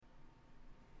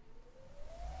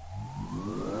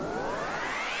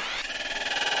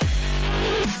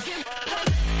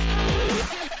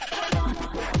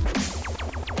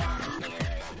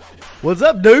What's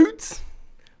up, dudes?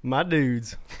 My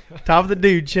dudes. Top of the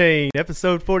dude chain.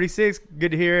 Episode 46.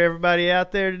 Good to hear everybody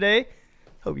out there today.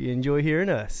 Hope you enjoy hearing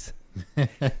us.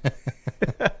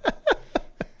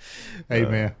 Hey,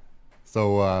 man.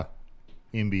 So,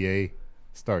 NBA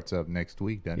starts up next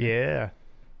week, doesn't it? Yeah.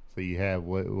 So you have,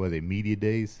 what are they, media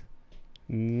days?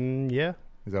 Yeah.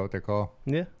 Is that what they're called?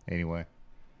 Yeah. Anyway.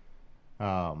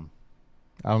 I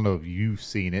don't know if you've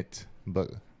seen it, but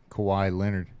Kawhi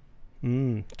Leonard.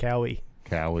 Cowie.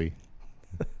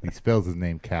 He spells his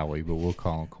name Cowie, but we'll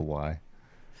call him Kawhi.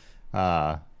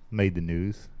 Made the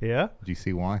news. Yeah. Did you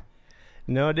see why?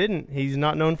 No, I didn't. He's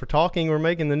not known for talking or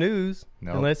making the news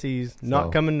unless he's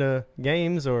not coming to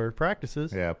games or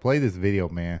practices. Yeah, play this video,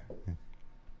 man.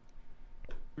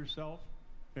 Yourself,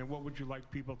 and what would you like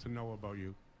people to know about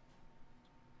you?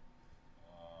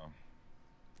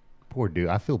 Poor dude.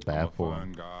 I feel bad I'm a for fun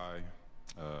him. guy.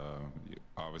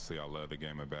 Obviously, I love the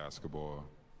game of basketball.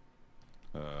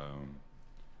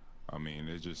 I mean,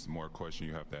 it's just more question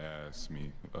you have to ask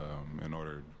me in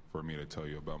order for me to tell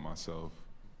you about myself.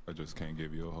 I just can't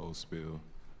give you a whole spiel.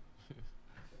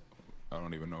 I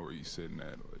don't even know where you're sitting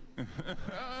at.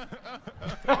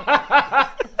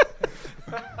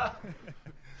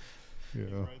 Yeah.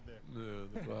 Yeah,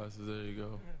 the glasses. There you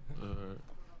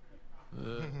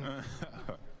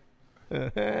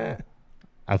go.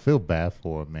 I feel bad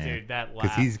for him, man. Dude, that Because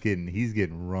laugh. he's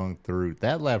getting rung through.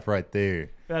 That laugh right there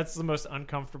That's the most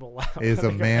uncomfortable laugh is I a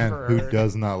think I've man ever who heard.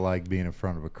 does not like being in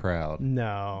front of a crowd.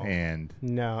 No. And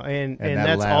And that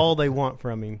that's laugh- all they want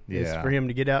from him is Yeah. for him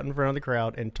to get out in front of the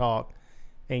crowd and talk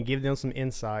and give them some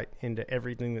insight into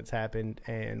everything that's happened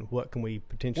and what can we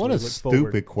potentially what a look stupid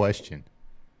forward. question.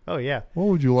 Oh, yeah. What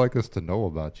would you like us to know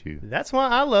about you? That's why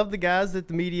I love the guys that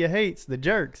the media hates, the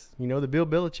jerks. You know, the Bill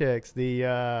Belichick's,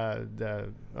 Saban.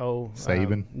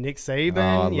 Nick Saban. Oh,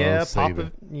 I love yeah,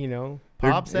 Saban.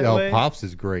 Pops that way. Pops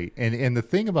is great. And the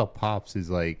thing about Pops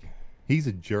is, like, he's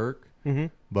a jerk. Mm-hmm.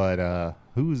 But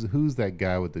who's that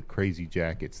guy with the crazy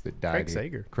jackets that died? Craig here?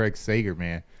 Sager. Craig Sager,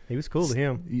 man. He was cool to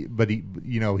him. But he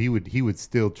would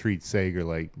still treat Sager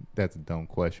like that's a dumb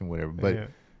question, whatever. But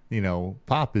Yeah.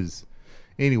 Pop is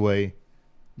anyway.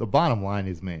 The bottom line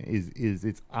is, man, is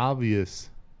it's obvious.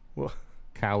 Well,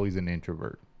 Cowie's an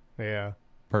introvert, yeah.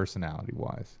 personality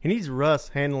wise. He needs Russ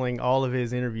handling all of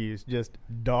his interviews, just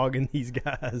dogging these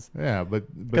guys. Yeah, but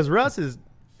Because Russ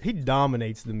he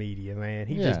dominates the media, man.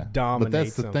 He Yeah, just but dominates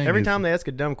that's the them. thing Every is- time they ask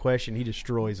a dumb question, he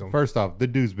destroys them. first off, the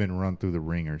dude's been run through the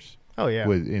ringers. Oh, yeah.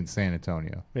 In San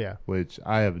Antonio. Yeah. Which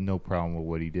I have no problem with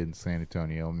what he did in San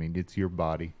Antonio. I mean, it's your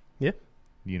body. Yeah.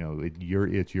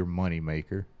 It's your money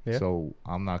maker. Yeah. So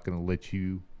I'm not going to let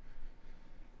you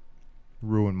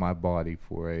ruin my body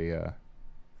for a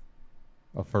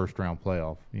first round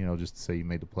playoff. Just to say you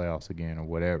made the playoffs again or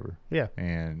whatever. Yeah.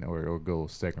 And or go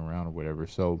second round or whatever.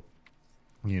 So,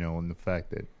 and the fact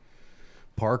that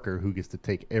Parker, who gets to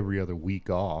take every other week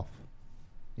off,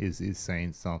 is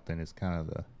saying something is kind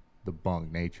of the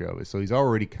bunk nature of it. So he's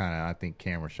already kind of, I think,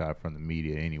 camera shot from the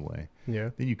media anyway. Yeah.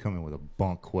 Then you come in with a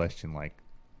bunk question like,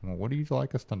 well, what do you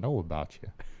like us to know about you?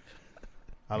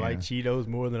 I like Cheetos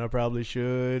more than I probably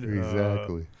should.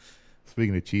 Exactly.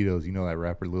 Speaking of Cheetos, you know that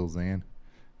rapper Lil Xan?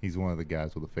 He's one of the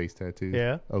guys with a face tattoo.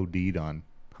 Yeah. OD'd on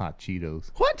hot Cheetos.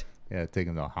 What? Yeah, take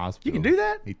him to the hospital. You can do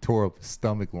that? He tore up his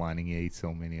stomach lining. He ate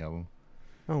so many of them.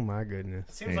 Oh, my goodness.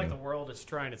 It seems like the world is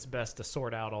trying its best to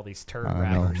sort out all these turd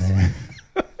I know, rappers. man.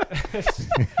 I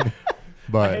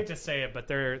But hate to say it, but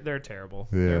they're terrible.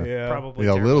 Yeah. They're Yeah. probably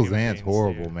Lil terrible human Xan's beings,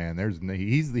 horrible, dude. man.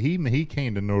 He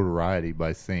came to notoriety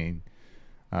by saying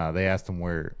they asked him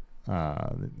where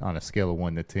on a scale of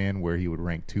 1 to 10 where he would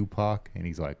rank Tupac, and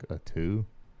he's like a 2.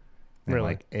 And Really?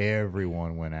 like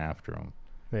everyone went after him.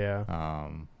 Yeah.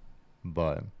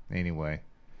 But anyway,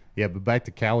 yeah. But back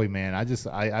to Cowie, man.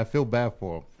 I feel bad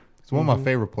for him. He's one of my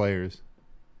favorite players,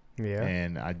 Yeah.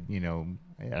 and I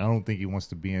don't think he wants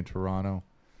to be in Toronto.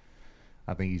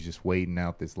 I think he's just waiting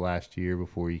out this last year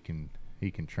before he can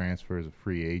transfer as a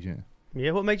free agent.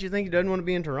 Yeah, what makes you think he doesn't want to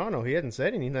be in Toronto? He hasn't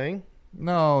said anything.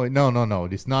 No.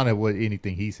 It's not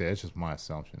anything he said. It's just my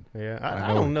assumption. Yeah, I I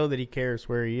know. don't know that he cares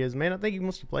where he is, man. I think he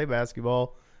wants to play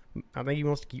basketball. I think he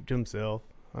wants to keep to himself.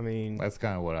 I mean, That's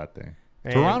kind of what I think.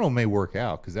 And- Toronto may work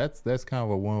out because that's kind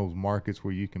of one of those markets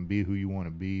where you can be who you want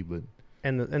to be. But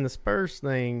and the Spurs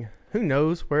thing, who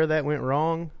knows where that went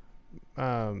wrong?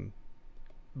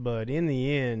 But in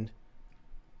the end,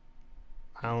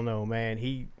 I don't know, man.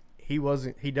 He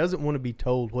doesn't want to be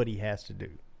told what he has to do.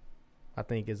 I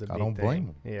think is a big I don't thing. blame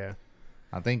him. Yeah.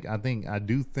 I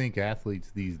do think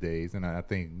athletes these days, and I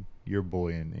think your boy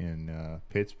in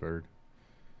Pittsburgh,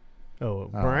 Oh,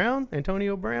 Brown?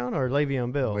 Antonio Brown or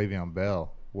Le'Veon Bell? Le'Veon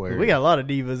Bell. Where We got a lot of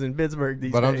divas in Pittsburgh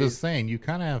these But days. I'm just saying, you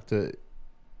kind of have to.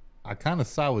 I kind of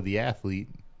side with the athlete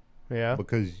yeah.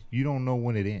 because you don't know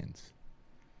when it ends.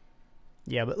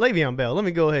 Yeah, but Le'Veon Bell, let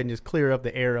me go ahead and just clear up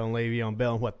the air on Le'Veon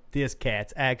Bell and what this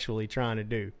cat's actually trying to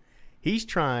do. He's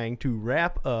trying to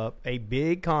wrap up a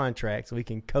big contract so he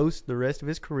can coast the rest of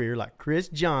his career like Chris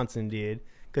Johnson did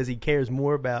because he cares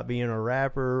more about being a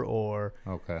rapper or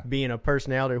Okay. being a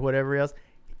personality or whatever else.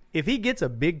 If he gets a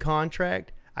big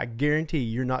contract, I guarantee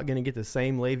you're not going to get the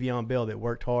same Le'Veon Bell that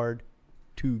worked hard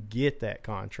to get that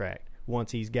contract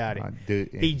once he's got it.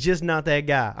 He's just not that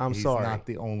guy. I'm he's sorry. not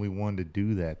the only one to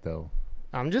do that, though.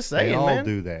 I'm just They saying, all man.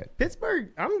 do that. Pittsburgh,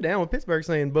 I'm down with Pittsburgh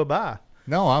saying bye-bye.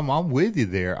 No, I'm with you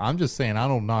there. I'm just saying I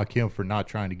don't knock him for not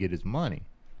trying to get his money.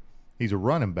 He's a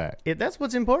running back. If that's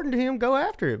what's important to him, go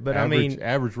after it. But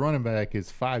Average running back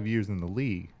is 5 years in the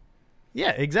league.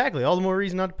 yeah, exactly. All the more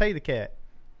reason not to pay the cat.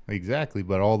 Exactly,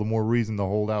 but all the more reason to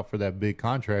hold out for that big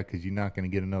contract because you're not going to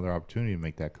get another opportunity to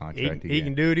make that contract He again.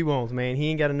 can do what he wants, man. He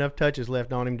ain't got enough touches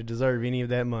left on him to deserve any of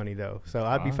that money, though. So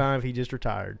I'd be Alright. fine if he just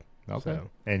retired. Okay, So.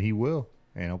 and he will,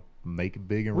 and he'll make it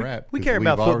big and rap. We 'cause care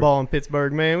about we've already- football in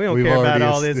Pittsburgh, man. We don't we've care about already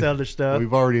all est- this other stuff.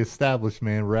 We've already established,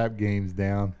 man, rap games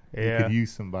down. Yeah. We could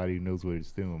use somebody who knows what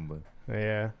it's doing, but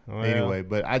Yeah. Well, anyway.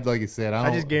 But I'd like I said,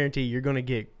 I just guarantee you're gonna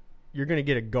get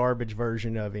a garbage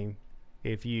version of him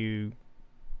if you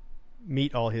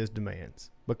meet all his demands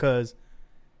because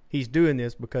he's doing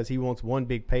this because he wants one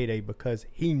big payday because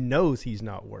he knows he's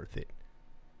not worth it.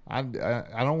 I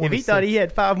don't want. If he thought he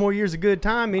had 5 more years of good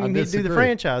time, I he'd do the disagree.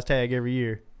 franchise tag every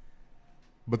year.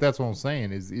 But that's what I'm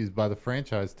saying is by the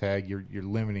franchise tag, you're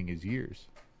limiting his years.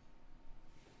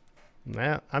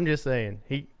 Now, I'm just saying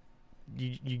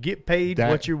you get paid That-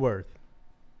 what you're worth.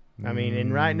 I mean,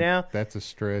 and right now that's a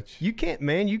stretch. you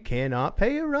cannot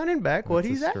pay a running back what That's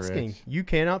he's a asking. stretch. You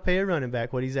cannot pay a running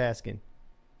back what he's asking.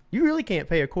 You really can't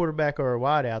pay a quarterback or a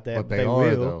wideout that But they they are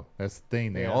will. though. That's the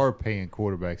thing. They Yeah. are paying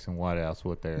quarterbacks and wideouts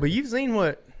what they're. But you've seen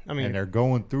what I mean. and they're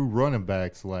going through running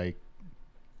backs like.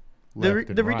 left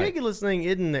and The right. ridiculous thing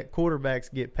isn't that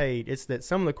quarterbacks get paid; it's that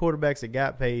some of the quarterbacks that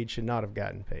got paid should not have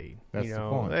gotten paid. That's you the know,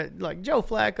 point. like Joe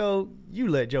Flacco, you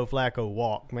let Joe Flacco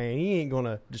walk, man. He ain't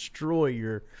gonna destroy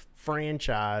your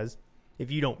franchise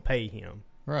if you don't pay him.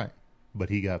 Right. But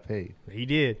he got paid. He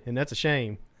did, and that's a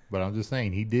shame. But I'm just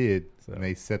saying he did, So. and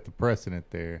they set the precedent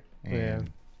there, and Yeah.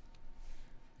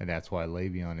 and that's why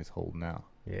Le'Veon is holding out.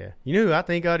 Yeah, you know who I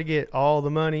think ought to get all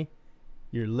the money?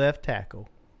 Your left tackle.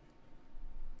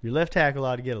 Your left tackle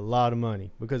ought to get a lot of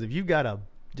money because if you've got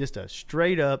just a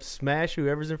straight up smash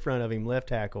whoever's in front of him left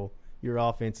tackle, your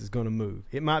offense is going to move.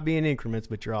 It might be in increments,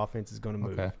 but your offense is going to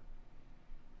move. Okay.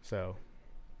 So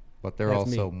But they're That's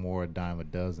also me. more a dime a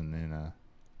dozen than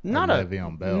not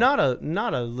Le'Veon Bell.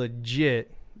 not a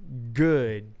legit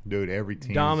good dude. Every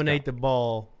team dominate the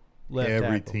ball left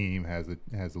every tackle. team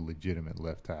has a legitimate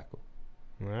left tackle.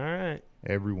 All right.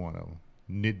 Every one of them.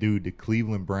 Dude, the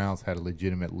Cleveland Browns had a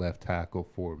legitimate left tackle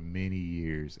for many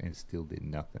years and still did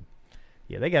nothing.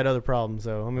 Yeah, they got other problems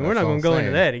though. I mean, That's we're not what going I'm to go into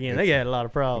saying. that again. They It's- got a lot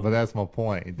of problems. But that's my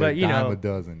point. They're But, you dime know, a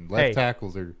dozen. Left hey,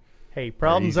 tackles are Hey,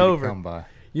 problem's easy to over. come by.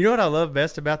 You know what I love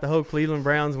best about the whole Cleveland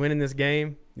Browns winning this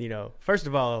game? You know, first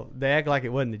of all, they act like it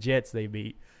wasn't the Jets they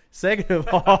beat. Second of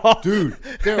all, Dude,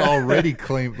 they're already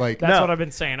claimed like That's No. what I've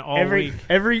been saying all every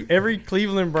week. every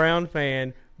Cleveland Brown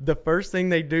fan, the first thing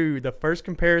they do, the first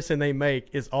comparison they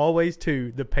make is always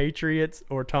to the Patriots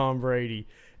or Tom Brady.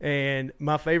 And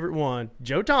my favorite one,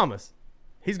 Joe Thomas.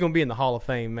 He's going to be in the Hall of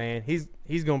Fame, man. He's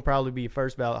going to probably be a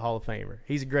first ballot Hall of Famer.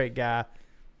 He's a great guy.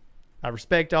 I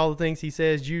respect all the things he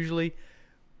says usually,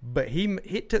 but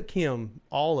it took him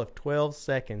all of 12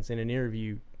 seconds in an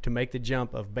interview to make the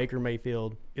jump of Baker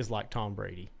Mayfield is like Tom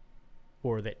Brady,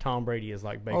 or that Tom Brady is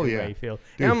like Baker Oh, yeah. Mayfield.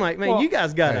 Dude. And I'm like, man, Well, you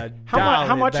guys got to hey,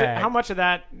 How much? back. How much of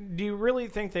that do you really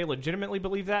think they legitimately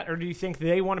believe that, or do you think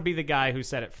they want to be the guy who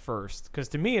said it first? Because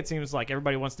to me, it seems like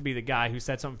everybody wants to be the guy who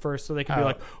said something first, so they can be Oh.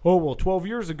 like, "Oh well, 12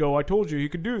 years ago, I told you he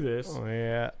could do this." Oh,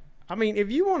 yeah. I mean,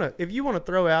 if you want to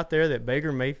throw out there that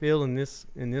Baker Mayfield in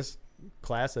this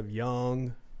class of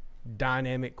young,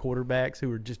 dynamic quarterbacks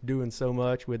who are just doing so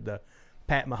much with the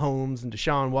Pat Mahomes and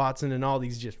Deshaun Watson and all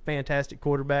these just fantastic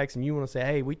quarterbacks, and you want to say,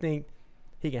 hey, we think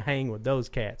he can hang with those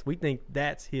cats. We think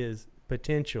that's his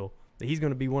potential, that he's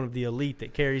going to be one of the elite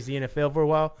that carries the NFL for a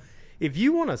while. If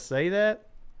you want to say that,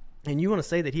 and you want to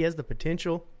say that he has the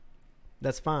potential,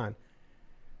 that's fine.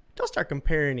 Don't start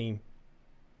comparing him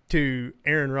to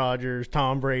Aaron Rodgers,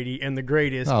 Tom Brady, and the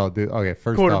greatest oh, dude. Okay,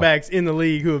 first off, quarterbacks in the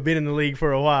league who have been in the league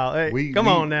for a while. Hey, come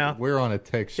on now. We're on a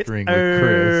text It's string with Chris.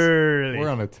 early. We're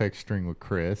on a text string with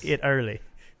Chris. It early.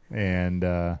 And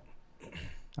But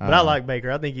I like Baker.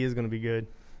 I think he is going to be good.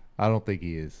 I don't think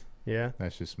he is. Yeah.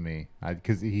 That's just me.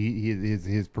 Because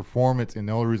his performance, and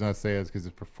the only reason I say that is because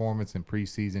his performance in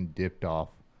preseason dipped off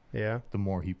Yeah. the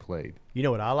more he played. You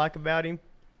know what I like about him?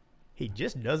 He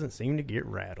just doesn't seem to get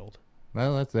rattled.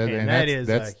 Well, that's And that is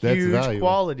a huge valuable.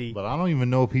 quality. But I don't even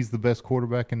know if he's the best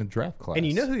quarterback in the draft class. And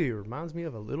you know who he reminds me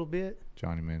of a little bit?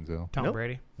 Johnny Manziel. Tom Nope.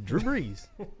 Brady. Drew Brees.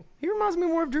 He reminds me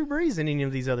more of Drew Brees than any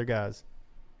of these other guys.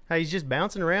 How he's just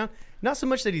bouncing around. Not so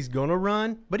much that he's going to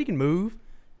run, but he can move.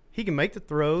 He can make the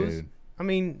throws. Dude, I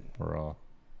mean, we're all.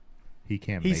 He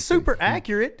can't. he's make super the,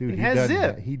 accurate Dude, and he has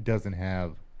doesn't zip. he doesn't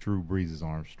have Drew Brees'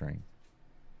 arm strength.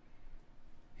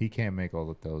 He can't make all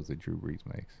the throws that Drew Brees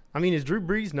makes. I mean, is Drew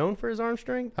Brees known for his arm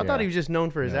strength? I Yeah. thought he was just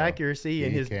known for his No, accuracy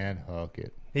and he his. can huck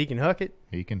it. He can huck it,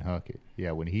 He can huck it.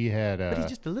 Yeah, when he had. but he's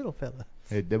just a little fella.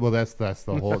 Well, that's the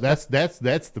whole. That's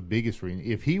the biggest reason.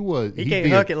 If he was, He he'd can't be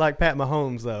huck it like Pat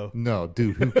Mahomes, though. No,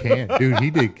 dude, who can? Dude, he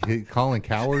did. Colin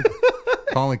Coward.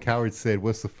 Colin Coward said,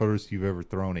 "What's the furthest you've ever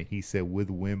thrown it?" He said, "With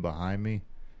the wind behind me,"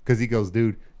 because he goes,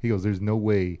 "Dude, he goes, there's no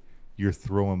way you're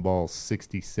throwing balls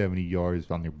 60, 70 yards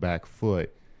on your back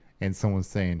foot, and someone's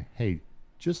saying, hey,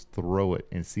 just throw it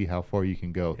and see how far you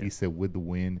can go." Yeah. He said, "With the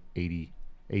wind,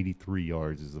 83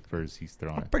 yards is the furthest he's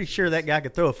thrown I'm it." pretty sure that guy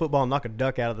could throw a football and knock a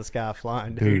duck out of the sky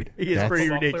flying, dude. Dude, He is that's- pretty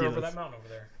Football clear over ridiculous. that mountain over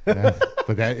there.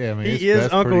 But that, I mean, He is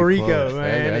that's Uncle pretty Rico, close.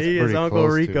 man. That's He is pretty Uncle close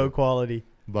to Rico it. quality.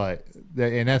 But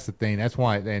and that's the thing. That's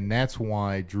why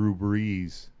Drew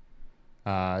Brees,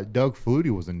 Doug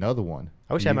Flutie was another one.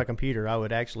 I wish I You- had my computer. I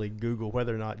would actually Google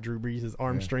whether or not Drew Brees'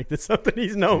 arm Yeah. strength is something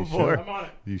he's known You for. should. I'm on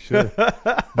it. You should.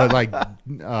 But like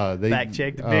they Fact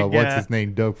check the big what's guy. his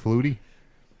name? Doug Flutie.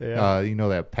 Yeah, You know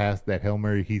that pass, that Hail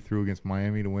Mary he threw against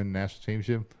Miami to win the national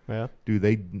championship? yeah. Dude,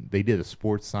 they did a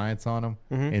sports science on him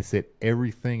Mhm. and said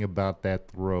everything about that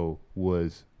throw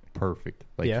was perfect.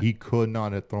 Like Yeah. he could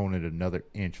not have thrown it another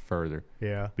inch further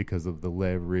Yeah, because of the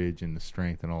leverage and the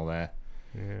strength and all that.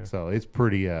 yeah. So it's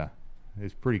pretty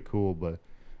cool. But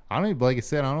I don't even, like I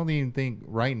said, I don't even think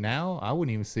right now I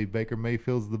wouldn't even say Baker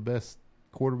Mayfield's the best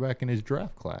quarterback in his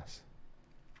draft class.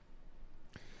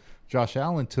 Josh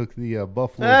Allen took the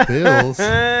Buffalo Bills.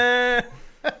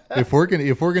 If we're gonna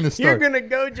You're start, gonna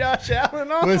go Josh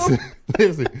Allen on listen, him?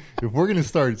 listen. If we're gonna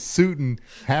start suiting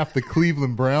half the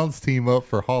Cleveland Browns team up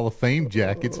for Hall of Fame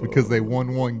jackets because they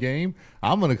won one game,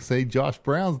 I'm gonna say Josh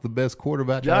Brown's the best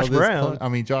quarterback. Josh out of this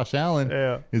Brown? Josh Allen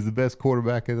Yeah. is the best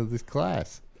quarterback out of this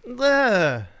class.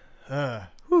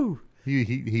 Whew.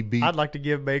 He beat I'd like to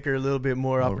give Baker a little bit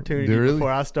more Oh, opportunity really?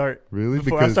 before I start. Really?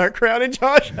 Before I Because- start crowning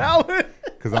Josh Allen.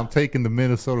 because I'm taking the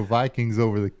Minnesota Vikings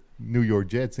over the New York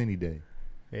Jets any day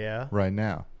Yeah, right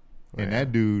now, and Yeah.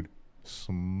 that dude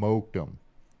smoked them.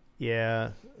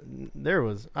 yeah. There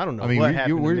was I don't know I mean, what we-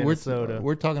 happened we're, to Minnesota.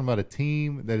 we're talking about a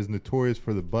team that is notorious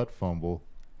for the butt fumble,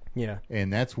 Yeah,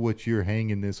 and that's what you're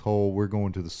hanging this whole "we're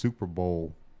going to the Super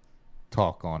Bowl"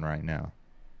 talk on right now.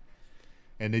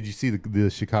 And did you see the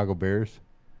Chicago Bears?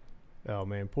 oh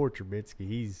man, poor Trubisky.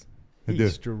 He's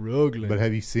Dude, struggling. But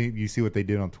have you see what they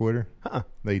did on Twitter? Huh.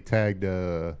 They tagged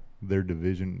their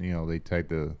division. You know, they tagged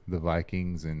the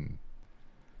Vikings and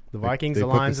the Vikings, they the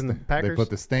put Lions, and the They Packers. put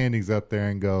the standings up there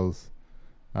and goes,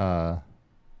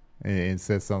 and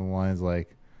says something lines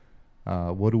like,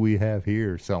 "What do we have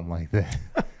here?" or something like that.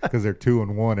 Because they're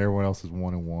 2-1, everyone else is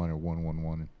 1-1 or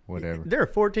 1-1-1, whatever. There are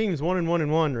 4 teams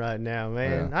 1-1-1 right now,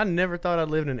 man. Yeah. I never thought I'd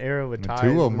live in an era with And ties.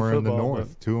 2 of them are in the football,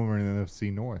 north. 2 of them are in the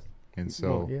NFC North, and but-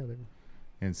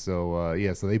 so well,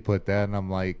 yeah, so they put that, and I'm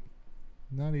like,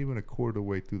 not even a quarter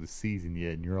way through the season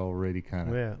yet, and you're already kind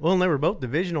of yeah. Well, and they were both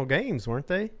divisional games, weren't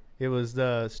they? It was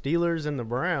the Steelers and the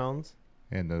Browns.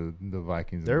 and the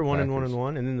Vikings. They're and the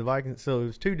 1-1-1, and then the Vikings. So it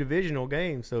was 2 divisional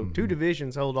games. So 2 Mhm.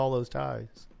 divisions hold all those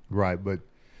ties. Right, but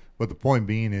the point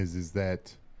being is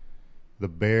that the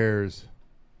Bears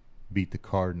beat the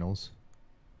Cardinals,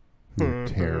 who are Mhm.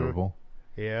 terrible.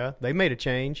 Yeah, they made a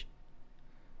change.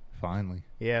 Finally,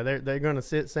 Yeah, they're going to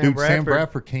sit Sam dude, Bradford. Sam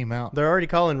Bradford came out. They're already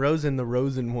calling Rosen the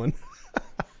Rosen one.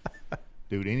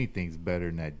 Dude, anything's better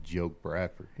than that joke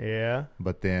Bradford. Yeah,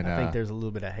 But then, I think there's a little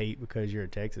bit of hate because you're a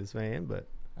Texas fan, but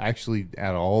actually,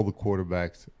 out of all the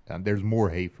quarterbacks, there's more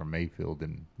hate for Mayfield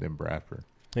than Bradford.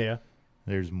 yeah.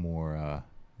 There's more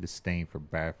disdain for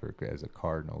Bradford as a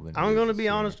Cardinal than. I'm going to be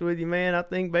honest with you, man. I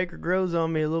think Baker grows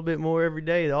on me a little bit more every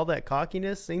day. All that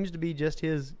cockiness seems to be just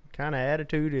his kind of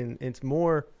attitude, and it's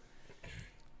more.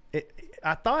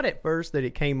 I thought at first that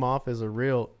it came off as a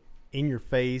real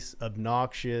in-your-face,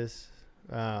 obnoxious,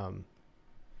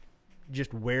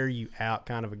 just wear you out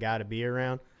kind of a guy to be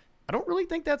around. I don't really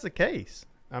think that's the case.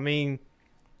 I mean,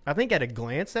 I think at a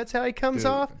glance that's how he comes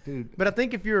off. dude. But I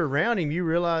think if you're around him, you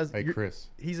realize Hey, Chris.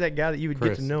 he's that guy that you would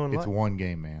Chris, get to know and it's like. one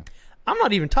game, man. I'm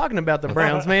not even talking about the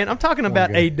Browns, man. I'm talking One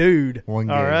about game. a dude. One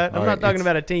All game. right, All I'm right, not talking it's-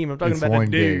 about a team. I'm talking It's about a one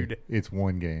dude. game. It's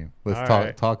one game. Let's All talk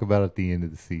right. talk about it at the end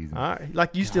of the season. All right,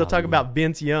 like you still talk Golly. about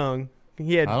Vince Young.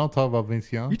 He had I don't talk about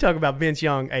Vince Young. you talk about Vince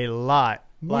Young a lot.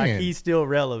 Like When? he's still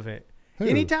relevant. Who?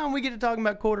 Anytime we get to talking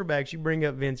about quarterbacks, you bring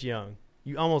up Vince Young.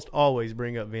 You almost always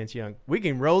bring up Vince Young. We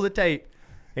can roll the tape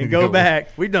and go Yeah. back.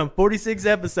 We've done 46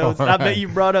 episodes. And I bet All right. you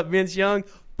brought up Vince Young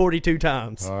 42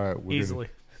 times. All right, Easily.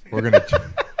 We're gonna.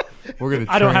 We're gonna.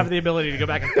 I don't train- have the ability to go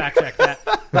back and fact check that,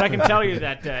 but I can tell you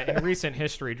that in recent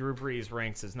history, Drew Brees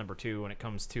ranks as number 2 when it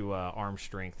comes to arm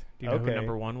strength. Do you know who Okay.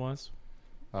 number 1 was?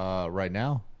 right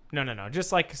now. No.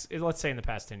 Just like let's say in the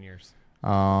past 10 years.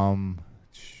 Oh,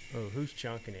 who's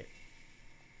chunking it?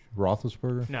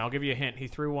 Roethlisberger. No, I'll give you a hint. He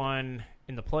threw one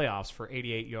in the playoffs for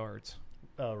 88 yards.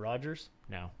 Rodgers?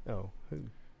 No. Oh, who?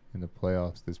 In the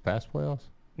playoffs, this past playoffs.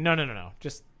 No.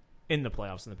 Just in the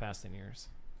playoffs in the past 10 years.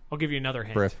 I'll give you another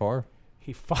hint. Brett Favre.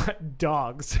 He fought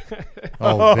dogs.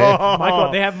 Oh, Vic.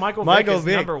 Michael, they have Michael Vick as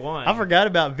number 1. I forgot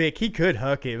about Vic. He could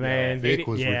huck it, man. Vic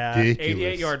was yeah.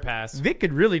 ridiculous. 88-yard pass. Vic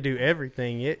could really do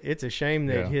everything. It's a shame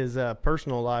that Yeah. his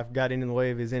personal life got in the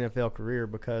way of his NFL career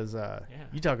because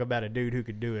you talk about a dude who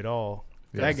could do it all.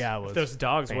 Yes. That guy was. If those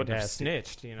dogs wouldn't have fantastic.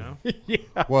 snitched, you know.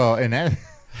 yeah. Well, and that.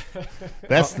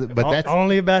 That's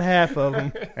only about half of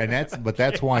them.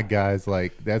 that's why guys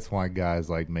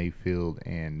like Mayfield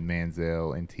and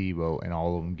Manziel and Tebow and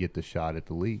all of them get the shot at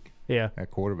the league Yeah.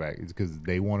 at quarterback. It's because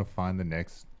they want to find the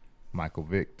next Michael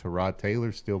Vick. Tyrod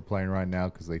Taylor's still playing right now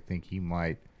because they think he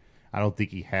might. I don't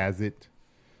think he has it,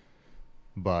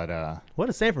 but What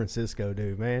does San Francisco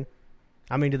do, man?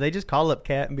 I mean, do they just call up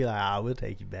Cat and be like, we'll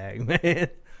take you back, man?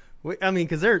 I mean,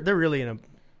 because they're really in a.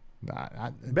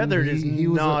 Beathard is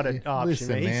not an option, Listen,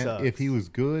 man. He man, sucks. if he was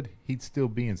good, he'd still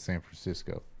be in San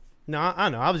Francisco. No, I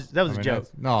know. That was a joke.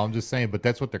 No, I'm just saying, but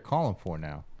that's what they're calling for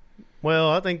now. Well,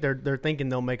 I think they're thinking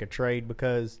they'll make a trade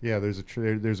because Yeah, there's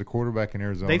a quarterback in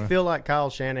Arizona. they feel like Kyle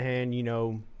Shanahan. You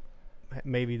know,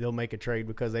 maybe they'll make a trade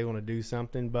because they want to do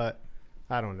something, but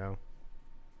I don't know.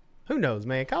 Who knows,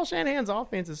 man? Kyle Shanahan's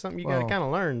offense is something you got to Well, kind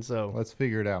of learn. So Let's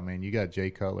figure it out, man. You got Jay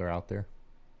Cutler out there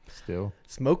still.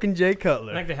 smoking Jay I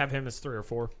Cutler. think they have him as 3 or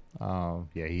 4.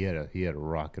 Yeah, he had a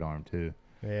rocket arm too.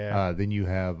 Yeah. Then you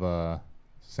have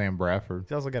Sam Bradford.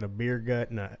 He's also got a beer gut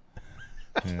and a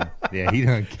Yeah, he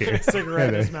doesn't care. Cigarette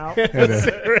in his mouth.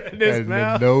 cigarette in his And a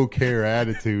mouth. no care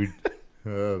attitude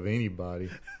of anybody.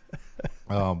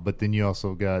 But then you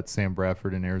also got Sam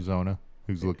Bradford in Arizona,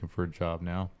 who's looking for a job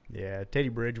now. Yeah, Teddy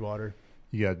Bridgewater,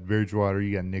 You got Bridgewater.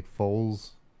 You got Nick Foles.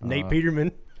 Nate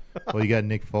Peterman. Well, you got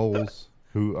Nick Foles,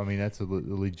 who I mean that's a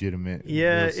legitimate.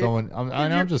 Yeah, someone.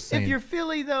 I'm just saying. If you're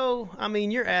Philly, though, I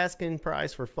mean, your asking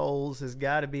price for Foles has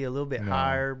got to be a little bit No,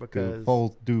 higher because.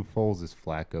 Foles is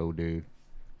Flacco, dude.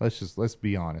 Let's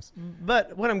be honest.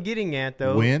 But what I'm getting at,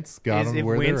 though, Wentz got is him if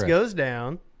where Wentz they're at. goes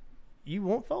down, you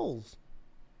want Foles.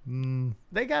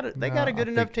 They got a I good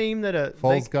enough think team that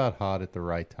Foles got hot at the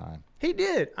right time. he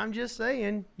did. I'm just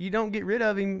saying, you don't get rid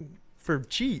of him for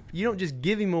cheap. You don't just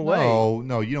give him away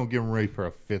No, you don't give him ready for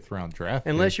a 5th round draft.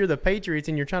 unless pick. you're the Patriots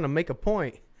and you're trying to make a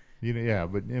point. Yeah,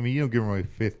 but I mean you don't give him away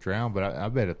 5th round, but I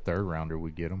bet a 3rd rounder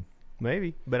would get him.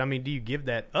 Maybe, but I mean, do you give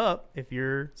that up if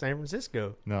you're San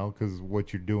Francisco? No, because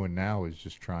what you're doing now is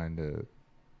just trying to,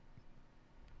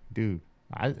 dude.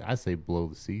 I say blow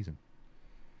the season.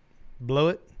 Blow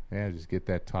it? Yeah, just get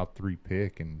that top 3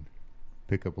 pick and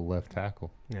pick up a left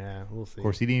tackle. Yeah, we'll see. Of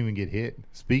course, he didn't even get hit.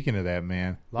 Speaking of that,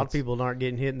 man, A lot of people aren't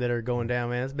getting hit that are going down,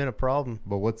 man. It's been a problem.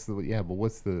 But what's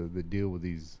the deal with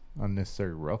these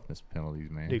unnecessary roughness penalties,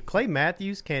 man? Dude, Clay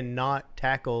Matthews cannot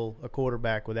tackle a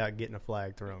quarterback without getting a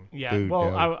flag thrown. Yeah, Dude, well,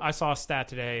 yeah. I saw a stat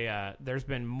today. There's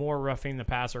been more roughing the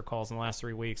passer calls in the last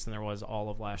 3 weeks than there was all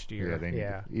of last Yeah, year. they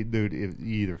Yeah. dude. If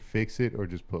you either fix it or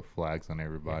just put flags on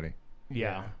everybody,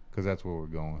 Yeah, because that's where we're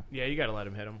going. yeah, you got to let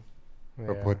him hit him.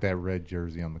 Or Yeah. put that red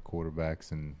jersey on the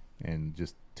quarterbacks and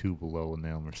just 2 below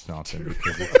them or something.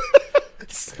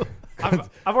 Because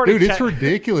I've already dude, it's checked-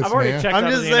 ridiculous, I've already man. checked I'm out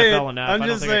just of the saying, NFL enough. I I'm don't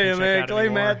just think I can saying, check man. out Clay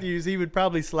anymore. Matthews, he would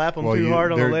probably slap him Well, too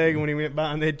hard on the there- leg when he went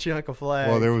by and they'd chunk a flag.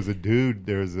 Well, there was a dude.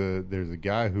 There's a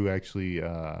guy who actually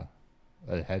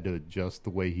had to adjust the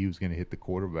way he was going to hit the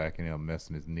quarterback, and ended up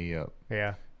messing his knee up.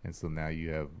 yeah. And so now you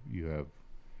have,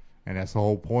 and that's the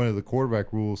whole point of the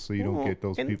quarterback rules, so you don't Well, get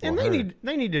those and, people and hurt.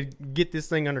 they need to get this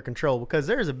thing under control because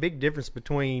there's a big difference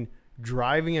between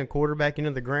driving a quarterback into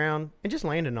the ground and just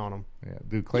landing on him. Yeah,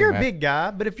 dude, Clay You're a Math- big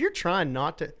guy, but if you're trying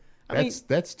not to, I mean,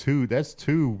 that's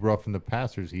two roughing the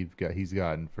passers he's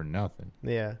gotten for nothing.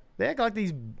 yeah, they act like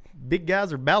these big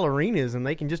guys are ballerinas and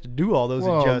they can just do all those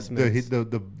adjustments.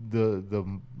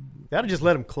 The That'll just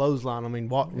let him clothesline him and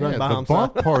run by the himself.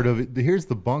 bunk part of it. Here's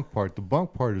the bunk part. The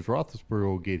bunk part is Roethlisberger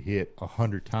will get hit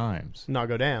 100 times Not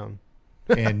go down.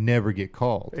 and never get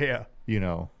called. Yeah. You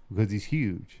know, because he's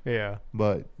huge. Yeah.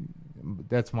 But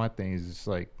that's my thing. Is it's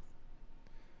like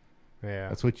Yeah.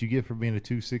 that's what you get for being a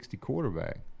 260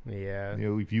 quarterback. Yeah. You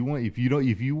know, if you want,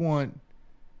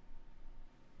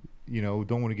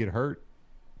 don't want to get hurt,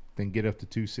 then get up to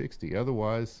 260.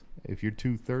 Otherwise, if you're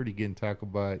 230 getting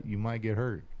tackled by it, you might get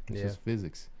hurt. It's Yeah. just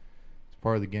physics. It's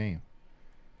part of the game.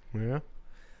 Yeah.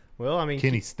 Well, I mean,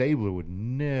 Kenny Stabler would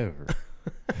never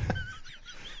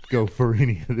go for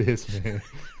any of this, man.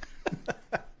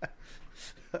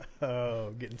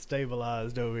 oh, getting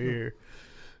stabilized over here.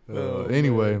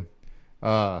 Anyway,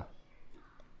 Yeah,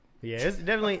 it's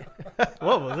definitely.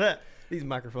 What was that? These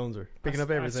microphones are picking up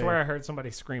everything. I swear I heard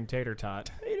somebody scream tater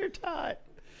tot. Tater tot.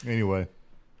 anyway,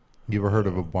 you ever heard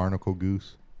of a barnacle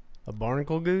goose? A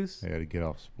barnacle goose? I got to get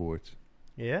off sports.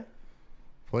 Yeah.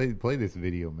 Play this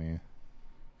video, man.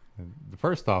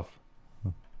 First off,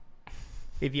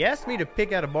 If you asked me to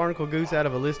pick out a barnacle goose out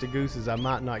of a list of gooses, I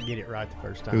might not get it right the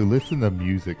first time. dude, listen to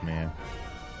music, man.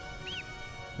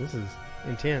 This is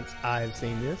intense. I have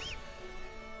seen this.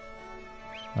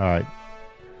 All right.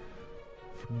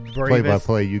 Play by Bravest.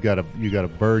 play, you got a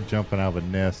bird jumping out of a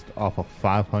nest off a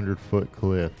 500-foot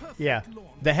cliff. Yeah.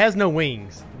 That has no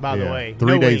wings, by the Yeah. way.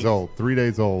 3 No days wings. old. 3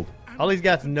 days old. All he's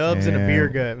got is nubs and a beer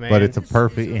gut, man. But it's a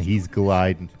perfect, and he's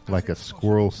gliding like a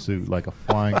squirrel suit, like a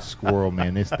flying squirrel,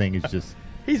 man. This thing is just,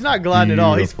 He's not gliding at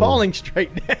all. He's Beautiful. falling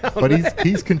straight down. but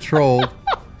he's controlled.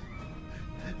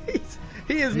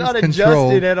 He is not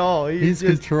controlled. adjusted at all. He's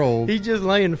just, controlled. He's just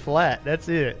laying flat. That's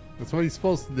it. That's what he's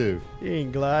supposed to do. He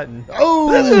ain't gliding.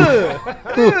 Oh!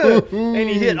 And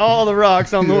he hit all the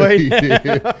rocks on the way down.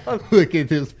 Yeah. Look at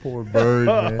this poor bird,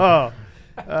 man.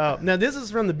 Now this is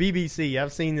from the BBC.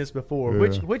 I've seen this before.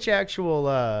 Yeah. Which actual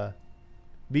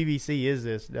BBC is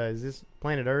this? Is this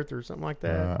Planet Earth or something like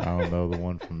that? I don't know, the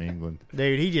one from England.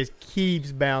 Dude, he just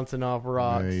keeps bouncing off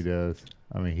rocks. Yeah, he does.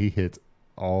 I mean, he hits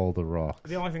all the rocks.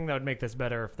 The only thing that would make this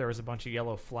better if there was a bunch of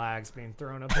yellow flags being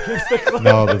thrown up against the cliff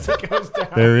No, as it goes down.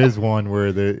 there is one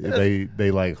where they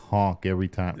like honk every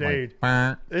time. Dude, Like,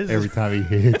 "Burn," this every is- time he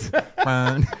hits.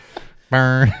 Burn.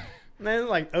 Burn. Man, it's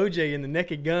like OJ in the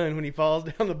Naked Gun when he falls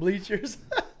down the bleachers.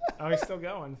 Oh, he's still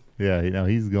going. Yeah,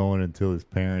 he's going until his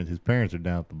parents are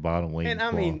down at the bottom waiting And I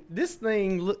for mean, him. this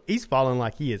thing, look, he's falling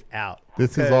like he is out.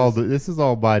 This is because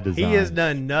all by design. He has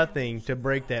done nothing to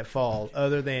break that fall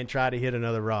other than try to hit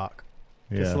another rock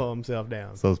to Yeah. slow himself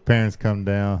down. So his parents come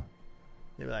down.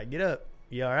 They're like, "Get up,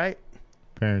 you all right?"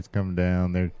 Parents come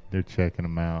down. They're checking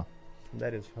him out.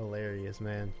 That is hilarious,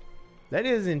 man. That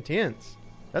is intense.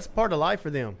 That's part of life for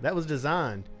them. That was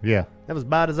designed. Yeah. That was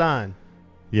by design.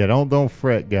 Yeah, don't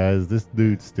fret, guys. This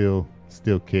dude's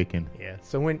still kicking. Yeah.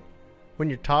 So when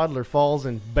your toddler falls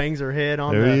and bangs her head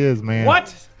on There the he is, man.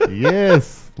 What?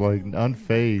 Yes, like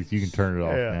unfazed. You can turn it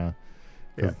off Yeah. now.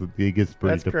 Because it gets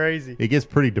pretty. That's crazy. It gets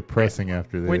pretty depressing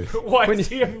after When- this. What? When Is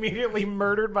he immediately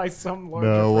murdered by some larger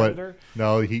No, predator?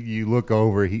 No, you look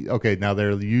over. Okay, now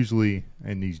they're usually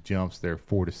in these jumps. There are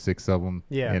 4 to 6 of them.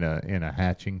 Yeah. In a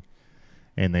hatching,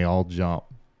 and they all jump,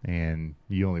 and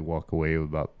you only walk away with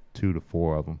about 2 to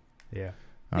 4 of them. Yeah.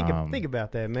 Um, Think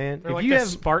about that, man. They're If like you the have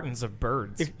Spartans of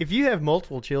birds. if you have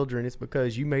multiple children, it's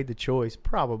because you made the choice.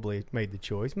 Probably made the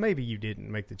choice. Maybe you didn't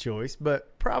make the choice,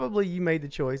 but probably you made the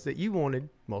choice that you wanted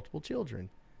multiple children,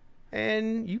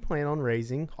 and you plan on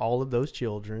raising all of those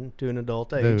children to an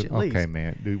adult age dude, at least. okay,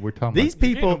 man, dude, we're talking These about.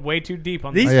 You're people, getting way too deep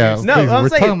on these this. Yeah, no, okay, I'm we're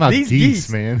saying talking about these geese,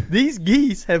 man. These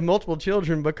geese have multiple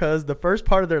children because the first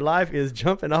part of their life is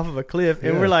jumping off of a cliff,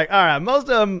 and Yeah. we're like, all right, most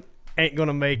of them ain't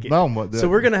gonna make it, No, so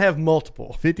we're gonna have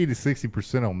multiple. 50 to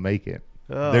 60% will make it.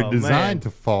 Oh, They're designed man. to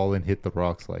fall and hit the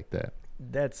rocks like that.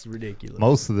 That's ridiculous.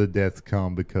 Most of the deaths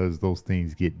come because those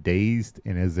things get dazed,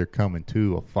 and as they're coming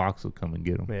to, a fox will come and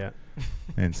get them. Yeah,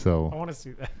 And I so, want to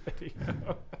see that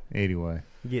video. anyway,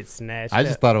 get snatched. I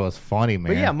just up. thought it was funny,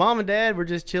 man. But yeah, mom and dad were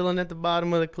just chilling at the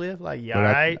bottom of the cliff, like, yeah, But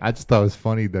all right. I just thought it was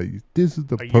funny that this is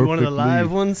the Are perfect you one of the live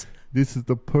leap. ones? This is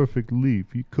the perfect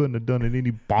leap. You couldn't have done it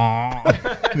any bomb.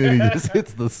 Then he just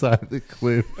hits the side of the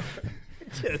cliff.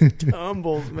 Just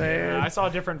tumbles, Yeah, man. I saw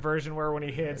a different version where when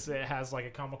he hits, it has like a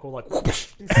comical like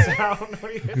sound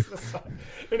when he hits the side,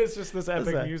 and it's just this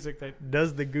epic that? music that.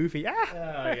 Does the goofy? Ah,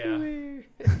 Oh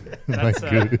yeah, Like, That's,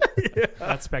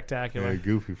 that's spectacular. yeah,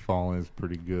 Goofy falling is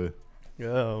pretty good.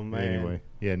 oh man. Anyway,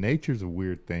 yeah, nature's a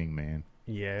weird thing, man.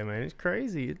 Yeah, man, it's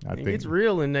crazy. I think- It's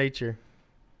real in nature.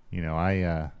 You know,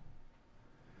 I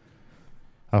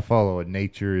follow a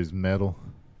Nature is Metal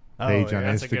page on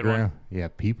that's a good Instagram. one. Yeah,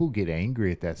 people get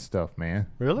angry at that stuff, man.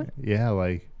 Really? Yeah,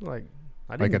 like I like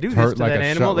didn't a do tur- this to like that a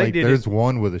animal. shark. They Like did there's it.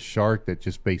 one with a shark that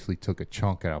just basically took a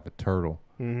chunk out of a turtle,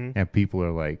 Mm-hmm. and people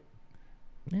are like,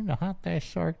 "You need to hunt that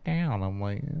shark down." I'm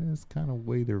like, it's kind of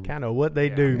way they're Kind of what they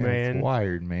do, yeah, man. It's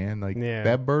wired, man. Like Yeah.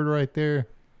 that bird right there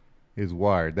is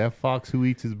wired. That fox who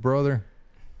eats his brother,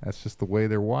 that's just the way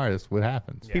they're wired. That's what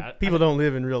happens. Yeah, People don't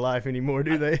live in real life anymore,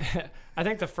 do they? I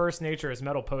think the first Nature is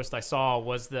Metal post I saw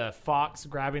was the fox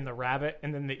grabbing the rabbit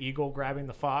and then the eagle grabbing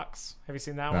the fox. Have you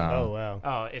seen that one? Oh wow.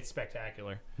 Oh, it's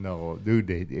spectacular. No, dude,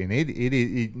 it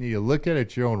you look at it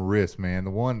at your own risk, man.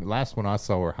 The last one I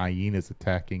saw were hyenas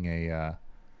attacking a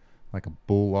like a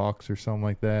bull ox or something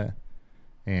like that,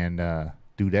 and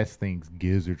dude, that thing's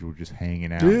gizzards were just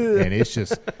hanging out, and it's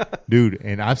just, dude.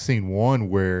 And I've seen one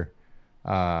where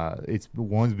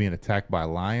one's being attacked by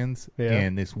lions, Yeah.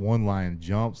 and this one lion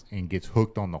jumps and gets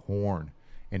hooked on the horn.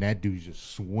 And that dude's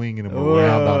just swinging him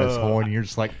around on his horn, and you're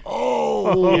just like,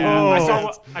 oh, Yeah,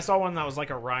 I saw one that was like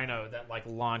a rhino that like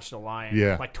launched a lion,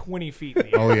 Yeah. like 20 feet in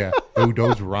the air. oh yeah, dude,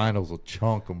 those rhinos will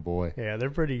chunk them, boy. Yeah, they're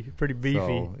pretty beefy.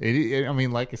 So I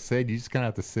mean, like I said, you just kind of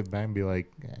have to sit back and be like,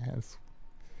 that's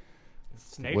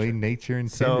It's the way nature. nature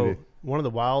intended So it. one of the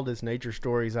wildest nature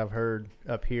stories I've heard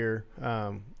up here.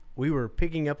 We were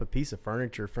picking up a piece of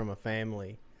furniture from a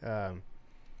family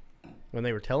when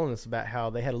they were telling us about how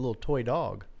they had a little toy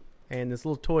dog, and this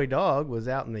little toy dog was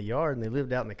out in the yard, and they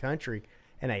lived out in the country,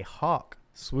 and a hawk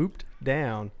swooped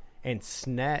down and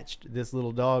snatched this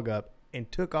little dog up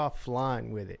and took off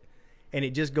flying with it, and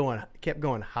it just kept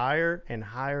going higher and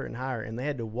higher and higher, and they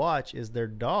had to watch as their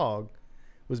dog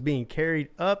was being carried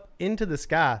up into the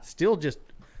sky, still just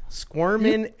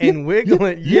squirming and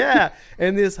wiggling. Yeah.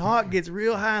 And this hawk gets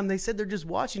real high, and they said they're just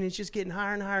watching. It's just getting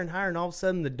higher and higher and higher, and all of a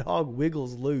sudden the dog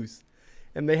wiggles loose,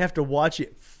 and they have to watch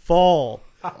it fall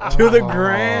to the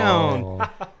ground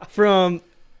from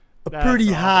a That's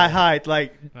pretty high awful. height.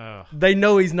 Like, Ugh. they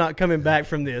know he's not coming back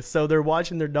from this, so they're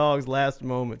watching their dog's last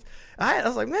moments. I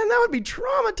was like, man, that would be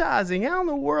traumatizing. How in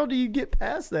the world do you get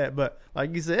past that? But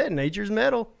like you said, nature's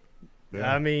metal.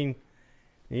 Yeah. I mean,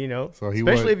 you know, So he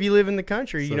especially was- if you live in the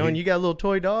country, so you know, he- and you got a little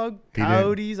toy dog, he didn't-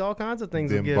 coyotes, all kinds of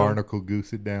things. will Then get 'em. barnacle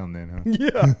goose it down, then, huh?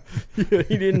 Yeah,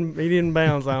 he didn't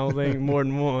bounce. I don't think more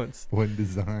than once. Wasn't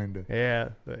designed to. Yeah,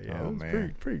 but yeah, Oh, it was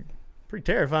man. pretty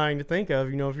terrifying to think of.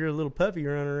 You know, if you're a little puppy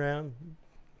running around, you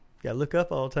gotta look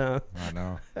up all the time. I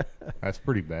know. That's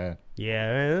pretty bad.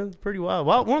 Yeah, man, it's pretty wild.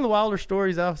 One of the wilder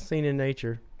stories I've seen in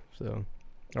nature, so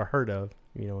or heard of,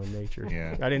 you know, in nature.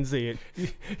 Yeah. I didn't see it.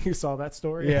 You saw that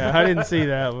story? Yeah, I didn't see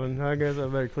that one. I guess I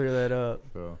better clear that up.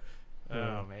 So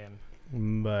Oh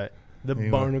man. But the Anyway.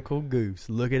 barnacle goose,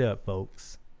 look it up,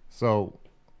 folks. So,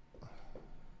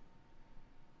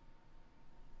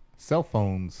 cell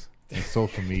phones and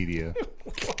social media.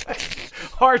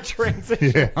 Hard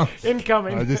transition. Yeah,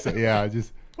 Incoming.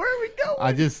 Where are we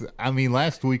going? I mean,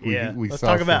 last week we Let's saw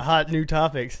talk about some- hot new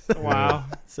topics. Wow.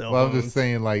 Cell Well, I'm phones. just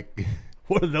saying, like,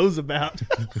 What are those about?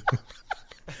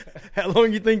 How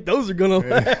long you think those are gonna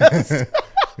last?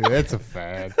 yeah, that's a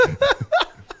fad.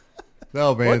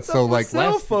 No, man. What's so up with like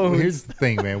cell phones? here's the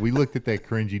thing, man. We looked at that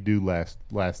cringy dude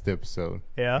last episode.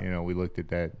 Yeah. You know, we looked at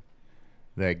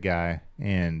that guy,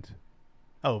 and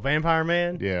Oh, Vampire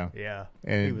Man. yeah, Yeah,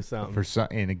 and he was something.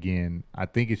 and again, I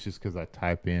think it's just because I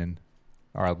type in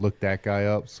or I looked that guy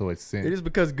up, so it sent. It is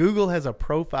because Google has a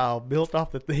profile built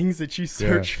off the things that you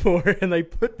search for, and they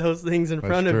put those things in That's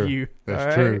front true. of you.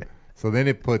 That's all true. right? So then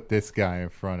it put this guy in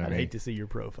front of I'd me. hate to see your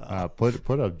profile.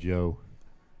 Put up Joe.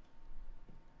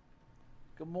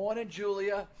 Good morning,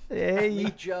 Julia. Hey.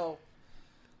 Me, Joe.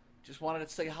 Just wanted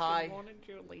to say hi. Good morning,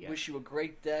 Julia. Wish you a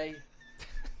great day.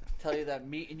 Tell you that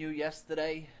meeting you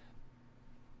yesterday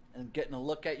and getting a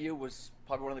look at you was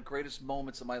probably one of the greatest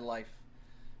moments of my life.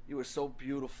 You were so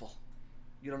beautiful.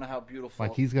 You don't know how beautiful.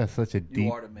 Like he's got such a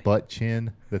deep are to me. butt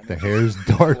chin that the hair's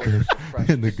darker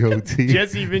in the goatee.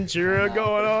 Jesse Ventura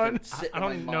going on. I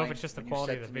don't know if it's just the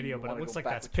quality of the video, but it looks like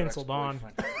that's penciled on.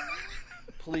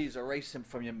 Please erase him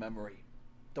from your memory.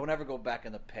 Don't ever go back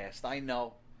in the past. I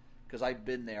know, because I've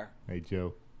been there, Hey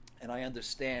Joe, and I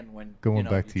understand when going you know,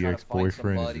 back to you're your trying to find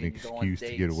ex-boyfriend is somebody an and you go on excuse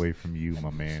to get dates. away from you, my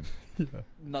man.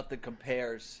 Nothing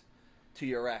compares to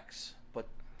your ex, but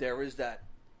there is that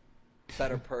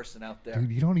better person out there.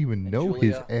 Dude, you don't even And know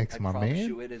Julia, his ex, I my promise man.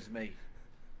 you, it is me.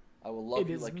 I will love It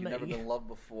you is like you've never me. been loved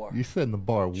before. You're setting the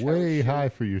bar Cherish way you. high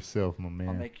for yourself, my I'll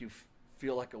man. make you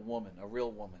feel like a woman, a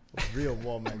real woman. Real And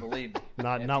woman. believe me.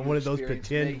 Not after you one of those experience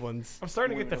pretend me, ones. I'm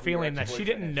starting to you get the wouldn't know who your feeling that she ex-boyfriend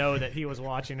didn't is. know that he was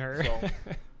watching her. So,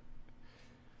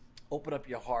 open up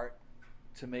your heart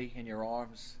to me in your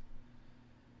arms.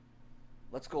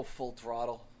 Let's go full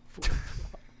throttle.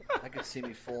 I could see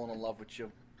me falling in love with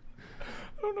you.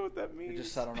 I don't know what that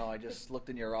means. I don't know. I just looked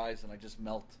in your eyes and I just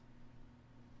melt.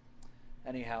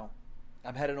 Anyhow,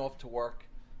 I'm heading off to work.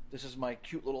 This is my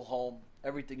cute little home.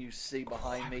 Everything you see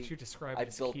behind me, You described I it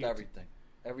as built cute. everything.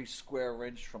 Every square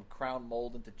inch, from crown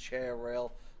molding to chair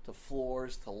rail to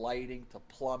floors to lighting to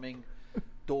plumbing,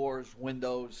 doors,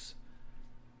 windows.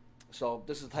 So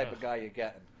this is the type of guy you're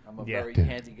getting. I'm a Yeah. very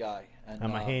handy guy. And,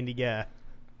 I'm a handy guy.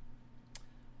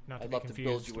 Not to I'd be love to build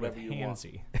confused you with whatever you want.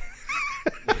 handsy.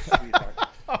 you're a sweetheart.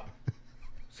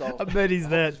 So I bet he's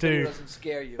hope that this video too. doesn't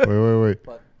scare you, Wait.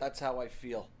 but that's how I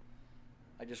feel.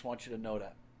 I just want you to know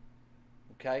that.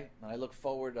 Okay? And I look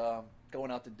forward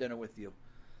going out to dinner with you.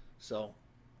 So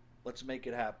let's make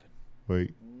it happen.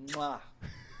 Wait. Mwah.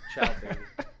 Ciao, baby.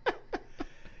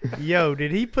 Yo,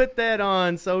 did he put that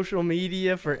on social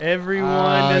media for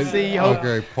everyone to see?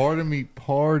 Okay, part of me.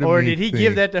 Or did he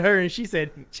give that to her and she said,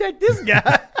 "Check this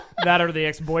guy"? That or the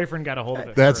ex-boyfriend got a hold of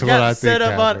it. That's first. what got I set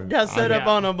think up on happened. got set up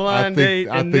Yeah. on a blind date,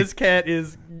 I and think- this cat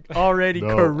is already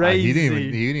No, crazy. he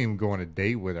didn't even go on a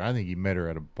date with her. I think he met her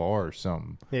at a bar or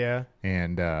something. Yeah,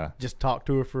 And just talk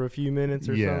to her for a few minutes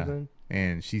or yeah, something.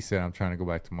 and she said, "I'm trying to go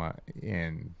back to my."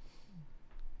 And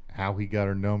how he got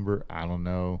her number, I don't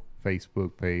know.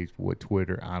 Facebook page, what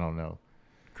Twitter, I don't know.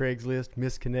 Craigslist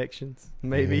misconnections,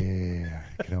 maybe. Yeah,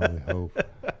 I can only hope.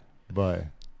 But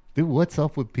dude, what's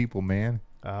up with people, man?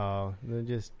 Oh, they're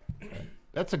just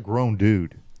That's a grown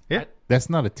dude. yeah. That's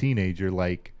not a teenager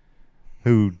like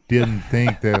who didn't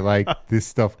think that like this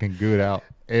stuff can get out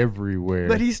everywhere.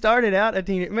 But he started out a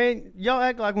teenager. Man, y'all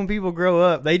act like when people grow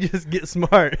up, they just get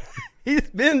smart. He's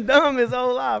been dumb his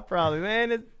whole life, probably,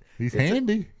 man. He's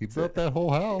handy. He built that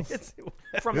whole house. It's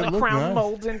From It the looked crown nice.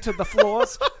 mold into the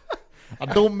floors. I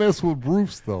don't mess with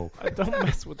roofs though. I don't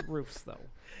mess with roofs, though.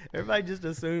 everybody just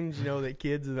assumes, that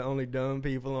kids are the only dumb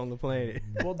people on the planet.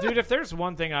 Well, dude, if there's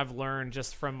one thing I've learned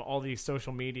just from all these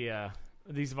social media,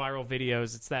 these viral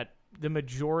videos, it's that the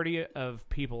majority of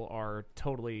people are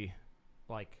totally,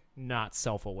 like, not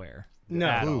self-aware. No.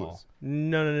 At Clueless. all.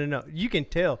 No. You can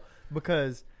tell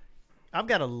because I've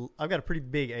got a pretty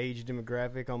big age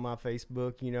demographic on my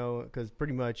Facebook, because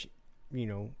pretty much,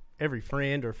 every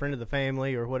friend or friend of the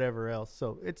family or whatever else.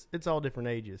 So it's all different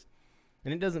ages.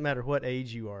 And it doesn't matter what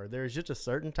age you are. There's just a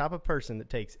certain type of person that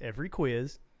takes every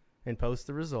quiz and posts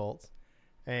the results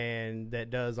and that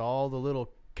does all the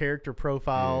little character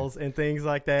profiles and things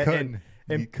like that.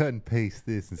 You cut and paste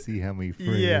this and see how many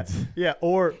friends. Yeah.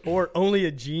 Or only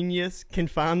a genius can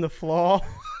find the flaw.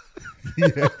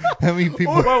 Yeah. How many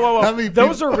people? Whoa. How many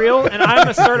Those people, are real, and I'm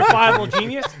a certifiable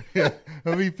genius? yeah,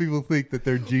 how many people think that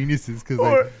they're geniuses because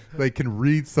Or- they can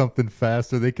read something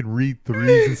faster? They can read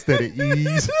threes instead of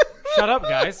e's. Shut up,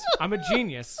 guys. I'm a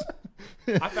genius.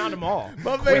 I found them all.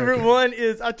 My favorite one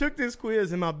is I took this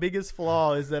quiz and my biggest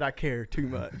flaw is that I care too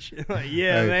much. Like,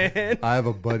 yeah, Hey, man. I have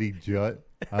a buddy Jut.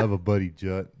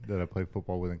 That I played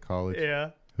football with in college. Yeah.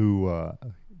 Who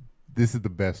this is the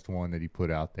best one that he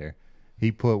put out there.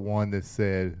 He put one that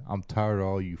said, "I'm tired of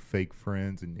all you fake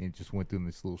friends," and it just went through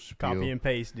this little spiel. Copy and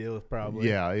paste deal probably.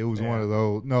 Yeah, it was one of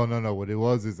those. No. What it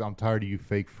was is, "I'm tired of you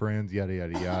fake friends." Yada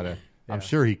yada yada. Yeah. I'm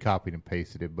sure he copied and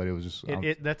pasted it, but it was just.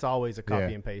 That's always a copy yeah.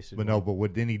 and paste. But no, but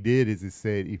what then he did is it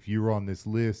said, "If you're on this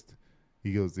list,"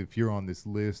 he goes, "If you're on this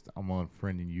list, I'm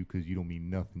unfriending you because you don't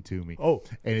mean nothing to me." Oh.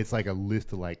 And it's like a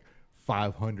list of like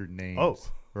 500 names. Oh.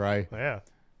 Right. Yeah.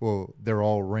 Well, they're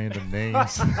all random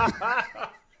names.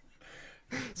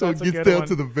 So That's a it gets good down one.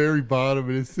 to the very bottom,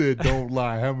 and it said, "Don't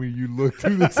lie. How many of you look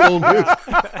through this whole list?"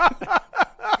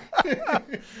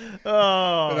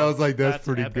 Oh. And I was like, "That's, That's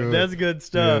pretty epic. good. That's good Yeah,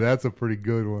 stuff. that's a pretty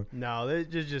good one." No, they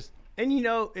just and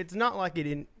it's not like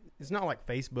it's not like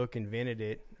Facebook invented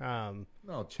it.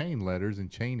 No, chain letters and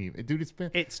chain email. Dude, it's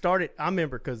been. It started. I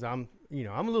remember because I'm a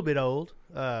little bit old,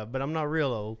 but I'm not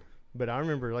real old. But I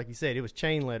remember, like you said, it was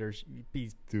chain letters.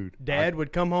 Dude, Dad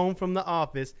would come home from the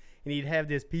office and he'd have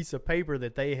this piece of paper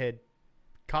that they had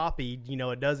copied,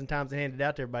 a dozen times and handed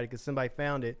out to everybody because somebody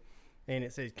found it, and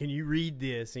it says, "Can you read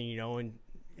this?" And and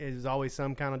it was always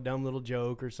some kind of dumb little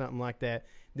joke or something like that.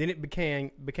 Then it became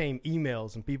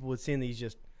emails, and people would send these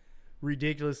just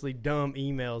ridiculously dumb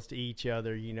emails to each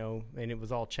other, and it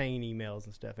was all chain emails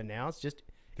and stuff. And now it's just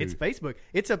it's Facebook.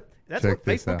 That's check what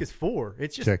this Facebook out. is for.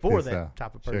 It's just Check for this that out.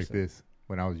 type of Check person. this.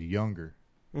 When I was younger,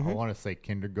 I want to say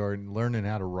kindergarten, learning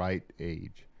how to write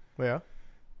age. Yeah.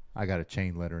 I got a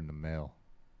chain letter in the mail,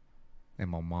 and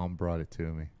my mom brought it to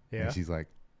me. Yeah. And she's like,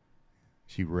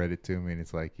 she read it to me, and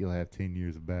it's like, "You'll have 10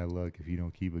 years of bad luck if you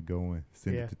don't keep it going.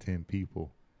 Send Yeah. it to 10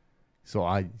 people." So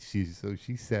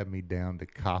she sat me down to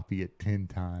copy it 10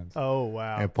 times. Oh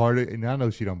wow. And I know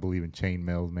she don't believe in chain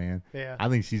mails, man. Yeah. I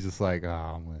think she's just like,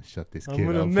 I'm gonna shut this I'm kid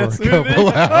gonna up mess for a with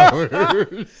couple it.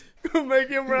 hours. Make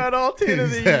him write all 10 of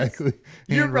these. Exactly.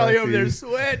 You're And probably write over there these.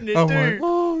 sweating it, I'm dude.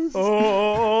 like, this is,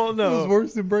 Oh this is no.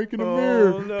 worse than breaking a Oh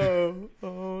mirror. no.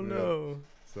 Oh no.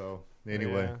 So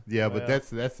anyway, Yeah, but well. that's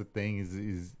the thing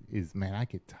is man, I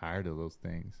get tired of those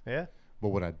things. Yeah. But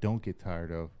what I don't get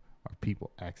tired of are people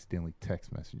accidentally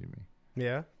text messaging me.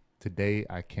 Yeah. Today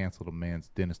I canceled a man's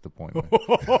dentist appointment.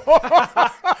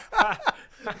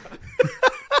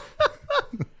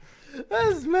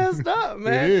 That's messed up,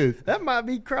 man. It is. That might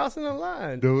be crossing the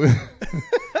line. Dude,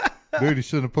 he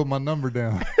shouldn't have put my number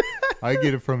down. I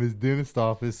get it from his dentist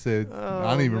office. Said Oh,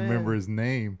 I don't even man. remember his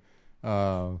name,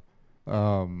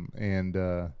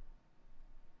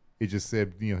 it just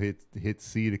said hit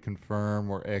C to confirm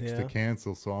or X to Yeah.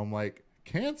 cancel. So I'm like,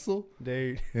 cancel.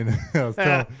 Dude. And I was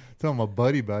telling my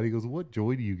buddy about it. He goes, "What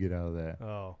joy do you get out of that?"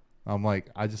 Oh. I'm like,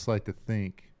 I just like to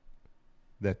think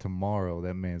that tomorrow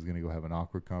that man's gonna go have an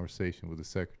awkward conversation with the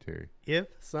secretary. If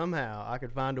somehow I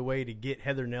could find a way to get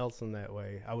Heather Nelson that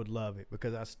way, I would love it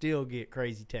because I still get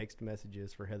crazy text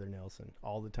messages for Heather Nelson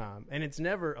all the time. And it's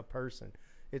never a person.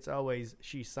 It's always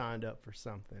she signed up for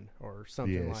something or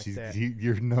something Yeah, like that.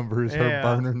 your number is her Yeah.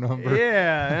 burner number.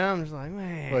 Yeah, and I'm just like,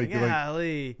 man, Like-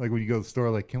 golly. Like when you go to the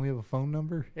store, like, can we have a phone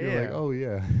number? You're like, Yeah. oh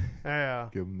yeah, Yeah.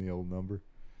 give them the old number.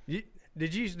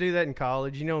 Did you used to do that in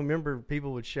college? Remember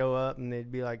people would show up and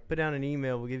they'd be like, put down an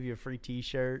email, we'll give you a free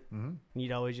T-shirt. Mm-hmm. And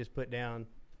you'd always just put down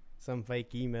some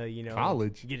fake email,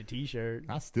 College? You get a T-shirt.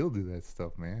 I still do that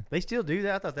stuff, man. They still do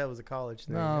that? I thought that was a college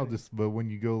thing. No, but when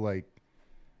you go like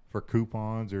for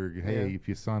coupons or hey, Yeah. if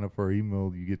you sign up for our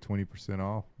email, you get 20%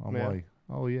 off. I'm Yeah. like,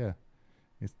 oh yeah.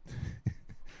 It's,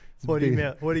 it's What big,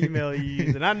 email are you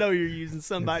using? I know you're using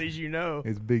somebody's you know.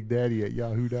 It's Big Daddy at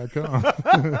yahoo.com.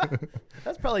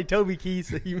 That's probably Toby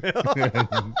Keith's email.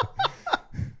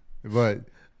 But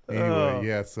anyway, Oh.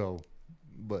 yeah. So,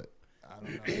 but I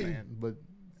don't know, man. But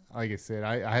like I said,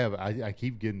 I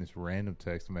keep getting this random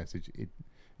text message.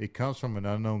 It comes from an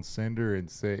unknown sender and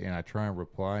I try and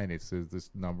reply and it says this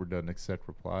number doesn't accept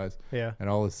replies. Yeah. And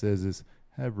all it says is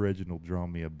have Reginald draw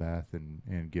me a bath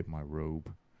and get my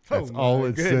robe. Oh, That's all my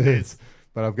it goodness. says.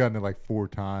 But I've gotten it like 4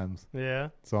 times. Yeah.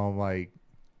 So I'm like,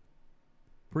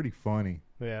 pretty funny.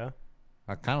 Yeah.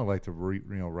 I kind of like to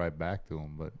write back to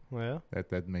him, but Well.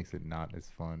 that makes it not as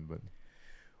fun. But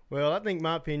Well, I think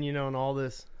my opinion on all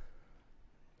this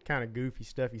kind of goofy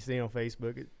stuff you see on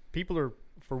Facebook, people are,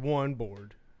 for one,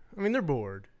 bored. I mean, they're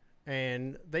bored,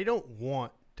 and they don't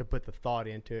want to put the thought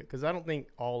into it because I don't think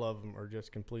all of them are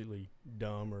just completely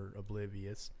dumb or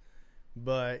oblivious.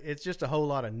 But it's just a whole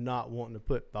lot of not wanting to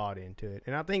put thought into it.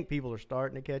 And I think people are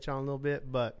starting to catch on a little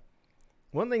bit. But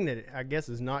one thing that I guess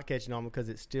is not catching on because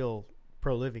it's still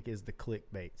prolific is the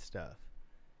clickbait stuff.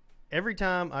 Every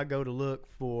time I go to look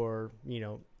for,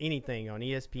 anything on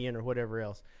ESPN or whatever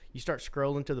else, you start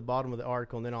scrolling to the bottom of the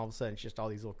article, and then all of a sudden it's just all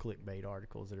these little clickbait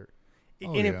articles that are. Oh,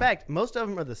 and in yeah. fact, most of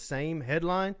them are the same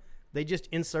headline. They just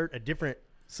insert a different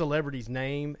celebrity's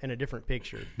name and a different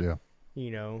picture. yeah.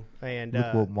 And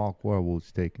Look what Mark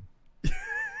Wahlberg's taking.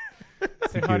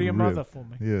 Say hi to your Get mother ripped. for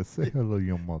me. Yeah, say hello to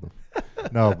your mother.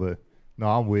 No,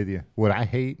 I'm with you. What I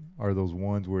hate are those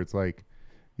ones where it's like,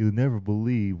 you'll never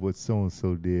believe what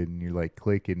so-and-so did, and you're like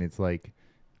clicking. It's like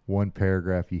one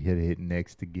paragraph, you hit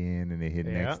next again, and they hit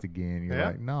Yeah. next again. You're Yeah.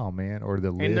 like, no, man. Or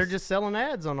the list. and they're just selling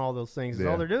ads on all those things. Is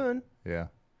all Yeah. they're doing. Yeah.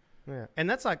 Yeah, and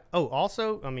that's like,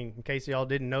 also, I mean, in case y'all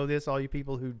didn't know this, all you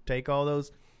people who take all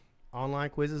those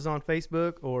online quizzes on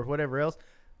Facebook or whatever else,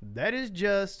 that is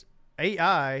just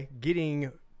AI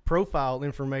getting profile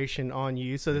information on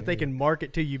you so that they can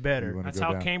market to you You better. wanna That's go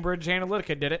how down, Cambridge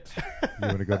Analytica did it. You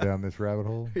want to go down this rabbit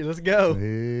hole? Here, let's go.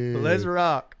 Yeah. Let's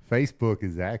rock. Facebook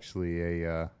is actually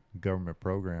a government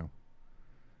program.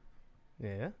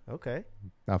 Yeah, okay.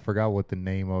 I forgot what the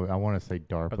name of it. I want to say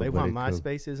DARPA. Are they but why it could-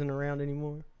 MySpace isn't around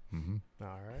anymore? Mhm. All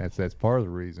right. That's part of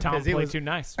the reason. Tom Because it played was- too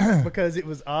nice. Because it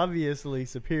was obviously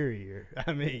superior.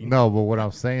 I mean, No, but what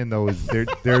I'm saying though is there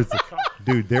is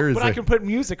But I can put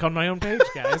music on my own page,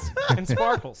 guys, and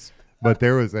sparkles. but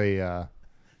there's a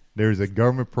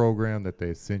government program that they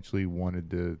essentially wanted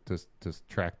to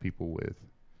track people with,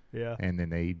 yeah, and then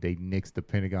they nixed the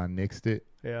Pentagon nixed it,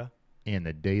 yeah, and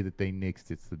the day that they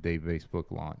nixed it's the day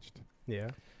Facebook launched. yeah.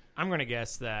 I'm going to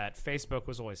guess that Facebook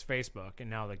was always Facebook, and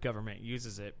now the government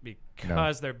uses it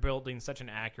because they're building such an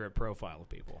accurate profile of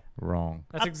people. Wrong.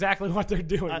 That's exactly what they're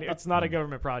doing. It's not a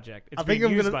government project. It's I think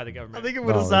being I'm used gonna, by the government. I think I'm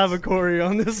going to side with Corey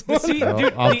on this one. But see, No,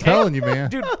 dude, I'm telling you, man.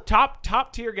 Dude,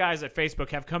 top tier guys at Facebook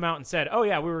have come out and said, "Oh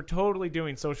yeah, we were totally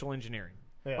doing social engineering.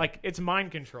 Yeah. Like it's mind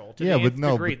control to Yeah, the but nth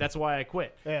no, degree. but- That's why I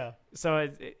quit." Yeah. So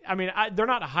they're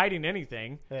not hiding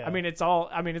anything. Yeah. I mean, it's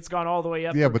gone all the way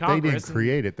up. Yeah, through but they Congress, didn't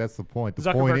create it. That's the point. The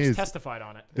and point Zuckerberg's is, testified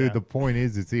on it. dude. Yeah. The point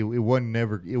is, it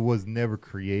was never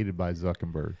created by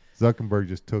Zuckerberg. Zuckerberg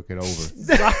just took it over.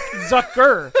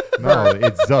 Zucker. No,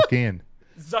 it's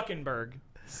Zuckenberg.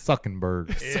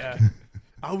 Zuckerberg. Yeah.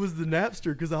 I was the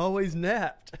napster because I always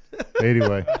napped.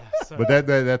 Anyway, So- but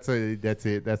that's it.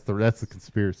 That's the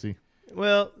conspiracy.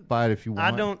 Well, Buy it if you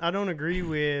want. I don't agree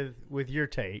with your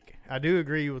take. I do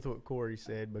agree with what Corey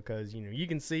said because you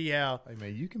can see how Hey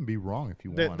man, you can be wrong if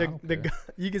you the, want. the, I don't the care.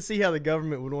 you can see how the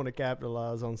government would want to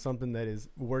capitalize on something that is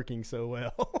working so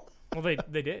well. Well,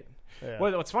 they did. Yeah.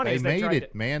 Well, what's funny They is they made tried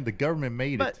it, man. The government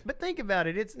made But it. but think about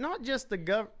it. It's not just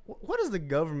the What does the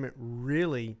government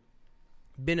really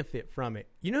benefit from it?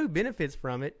 You know who benefits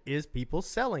from it is people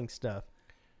selling stuff.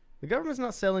 The government's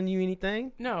not selling you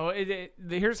anything. No,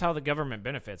 here's how the government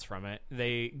benefits from it.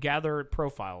 They gather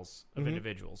profiles of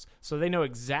individuals, so they know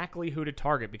exactly who to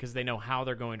target because they know how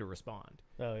they're going to respond.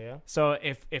 Oh yeah. So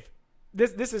if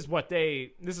this is what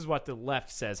the left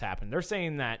says happened. They're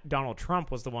saying that Donald Trump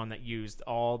was the one that used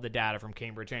all the data from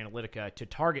Cambridge Analytica to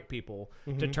target people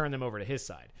to turn them over to his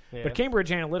side. Yeah. But Cambridge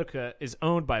Analytica is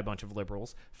owned by a bunch of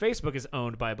liberals. Facebook is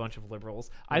owned by a bunch of liberals.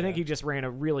 I think he just ran a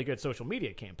really good social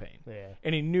media campaign. Yeah.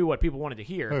 And he knew what people wanted to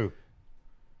hear. Who?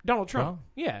 Donald Trump. Trump?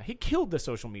 Yeah, he killed the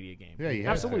social media game. Yeah, he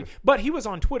had absolutely. to. But he was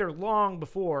on Twitter long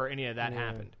before any of that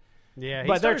happened. Yeah, he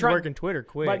But they're started trying- working Twitter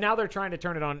quick. But now they're trying to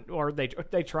turn it on, or they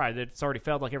tried. It's already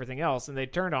failed like everything else, and they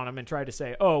turned on him and tried to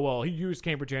say, "Oh, well, he used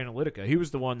Cambridge Analytica. He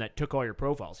was the one that took all your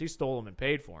profiles. He stole them and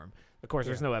paid for them." Of course,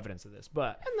 there's no evidence of this,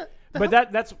 but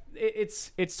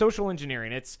it's social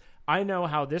engineering. I know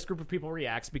how this group of people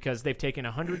reacts because they've taken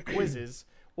 100 quizzes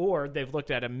or they've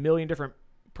looked at a million different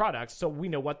products, so we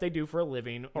know what they do for a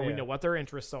living or we Yeah. know what their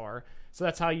interests are. So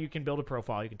that's how you can build a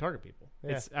profile. You can target people.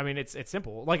 Yeah. It's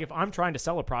simple. Like if I'm trying to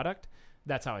sell a product,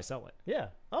 that's how I sell it. yeah.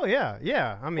 Oh yeah.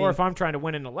 Yeah. I mean, Or if I'm trying to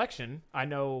win an election, I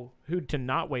know who to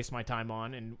not waste my time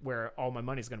on and where all my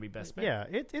money is going to be best spent. yeah,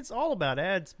 it's all about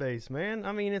ad space, man.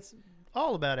 I mean, it's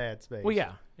all about ad space. Well,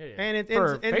 yeah. And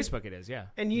for and Facebook, it is. Yeah.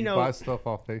 and You know, buy stuff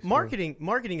off Facebook.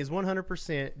 marketing is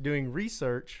 100% doing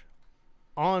research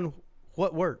on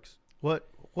what works, what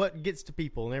gets to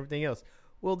people and everything else.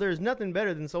 Well, there's nothing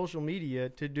better than social media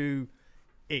to do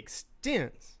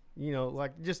extents,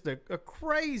 like just a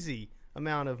crazy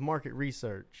amount of market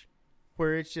research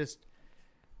where it's just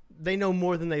they know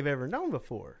more than they've ever known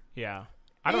before. Yeah.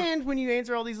 And when you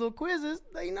answer all these little quizzes,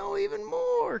 they know even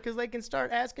more because they can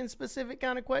start asking specific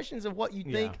kind of questions of what you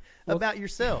think about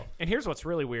yourself. And here's what's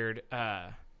really weird. I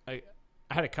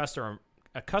had a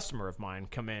customer of mine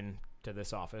come in to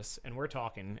this office, and we're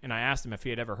talking, and I asked him if he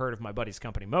had ever heard of my buddy's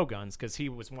company, Mo Guns, because he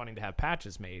was wanting to have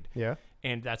patches made. Yeah.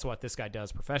 And that's what this guy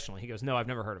does professionally. He goes, "No, I've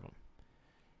never heard of him."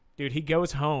 Dude, he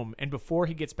goes home, and before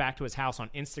he gets back to his house on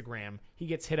Instagram, he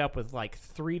gets hit up with like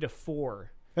 3 to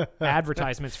 4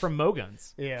 advertisements from Mo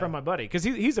Guns, from my buddy, because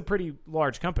he's a pretty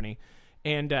large company.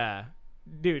 And,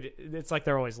 dude, it's like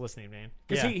they're always listening, man.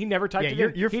 Because he never typed it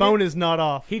in. Your phone is not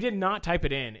off. He did not type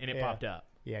it in, and it popped up.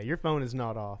 Yeah, your phone is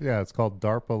not off. Yeah, it's called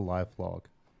DARPA LifeLog.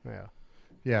 Yeah.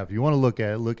 Yeah, if you want to look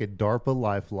at DARPA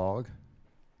LifeLog.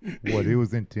 What it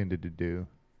was intended to do,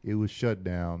 it was shut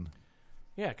down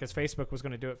Yeah, because Facebook was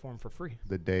going to do it for him for free,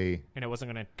 the day. and it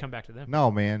wasn't going to come back to them. No,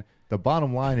 man. The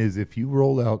bottom line is, if you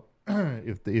roll out,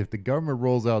 if the government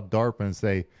rolls out DARPA and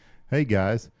say, "Hey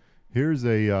guys, here's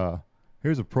a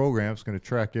program that's going to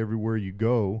track everywhere you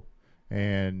go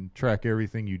and track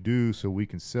everything you do, so we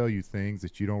can sell you things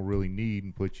that you don't really need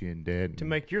and put you in debt To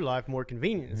make your life more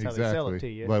convenient. That's how they sell it to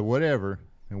you. But whatever,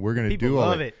 and we're going to People do all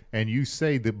love it. it. And you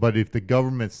say that, but if the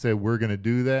government said we're going to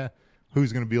do that,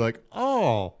 who's going to be like,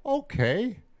 "Oh,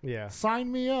 okay, Yeah. sign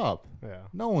me up"? Yeah.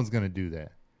 No one's going to do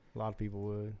that. A lot of people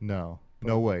would. No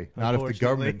way. Not if the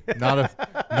Unfortunately. government. Not if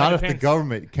the Depends.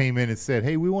 government came in and said,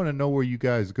 "Hey, we want to know where you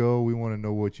guys go. We want to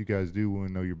know what you guys do. We want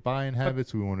to know your buying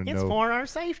habits. We want to It's know." for our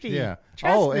safety. Yeah.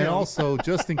 Trust Oh, and them. also,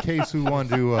 just in case we want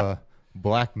to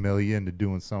blackmail you into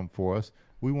doing something for us,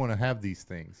 we want to have these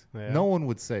things. Yeah. No one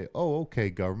would say, "Oh, okay,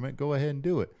 government, go ahead and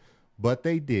do it," but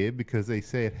they did because they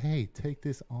said, "Hey, take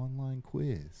this online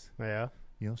quiz. Yeah.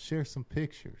 Share some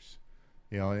pictures,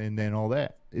 and then all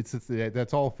that."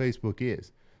 That's all Facebook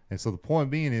is. And so the point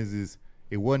being is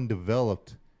it wasn't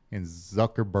developed in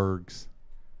Zuckerberg's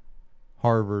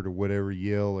Harvard or whatever,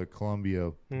 Yale or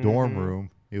Columbia dorm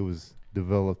room. It was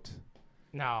developed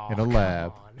No, in a come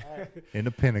lab on. in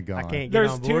the Pentagon. I can't get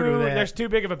There's on board with that. there's too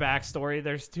big of a backstory.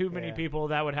 There's too many Yeah. people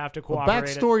that would have to A cooperate.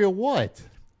 backstory of what?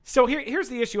 So here's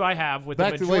the issue I have with the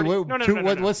Wait, majority. wait,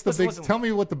 no, what's the Listen, big? listen. Tell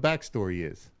me what the backstory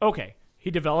is. Okay,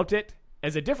 he developed it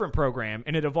as a different program,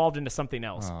 and it evolved into something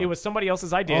else. Oh. It was somebody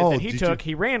else's idea Oh, that he did took,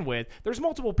 you- he ran with. There's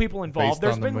multiple people involved. Based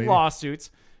There's on the been movie? lawsuits,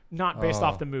 not based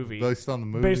off the movie, Based on the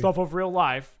movie. based off of real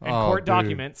life and Oh, court dude.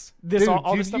 documents. This Dude,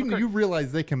 all this stuff. you occurred.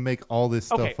 realize they can make all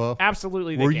this Okay, stuff up?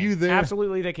 absolutely they Were can. you there?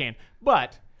 Absolutely they can.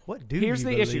 But What do here's you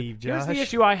the issue. believe, Here's the Josh?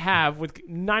 issue I have with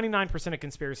 99% of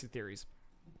conspiracy theories.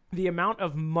 The amount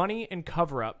of money and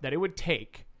cover up that it would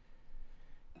take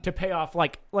to pay off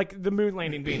like the moon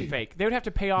landing being fake. They would have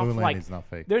to pay off Moon like landing's not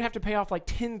fake. they would have to pay off like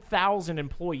 10,000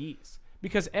 employees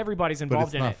because everybody's But involved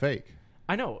it's in not it. fake.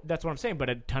 I know, that's what I'm saying, but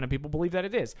a ton of people believe that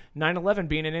it is. 9/11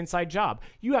 being an inside job.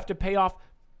 You have to pay off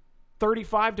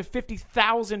 35 to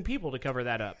 50,000 people to cover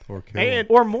that up. Or kill And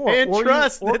them. Or more. and or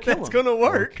trust or that kill that's 'em. going to Or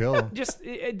work. kill 'em.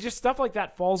 Just stuff like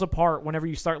that falls apart whenever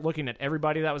you start looking at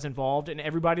everybody that was involved and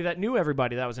everybody that knew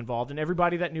everybody that was involved and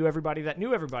everybody that knew everybody that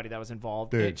knew everybody that was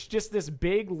involved. Dude. It's just this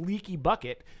big leaky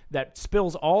bucket that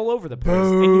spills all over the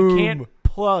place and you can't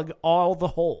plug all the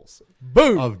holes.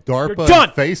 Boom. Of DARPA You're done.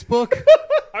 and Facebook?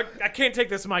 I can't take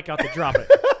this mic out to drop it.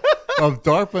 Of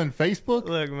DARPA and Facebook?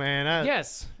 Look, man.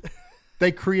 Yes.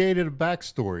 They created a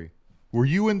backstory. Were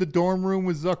you in the dorm room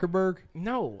with Zuckerberg?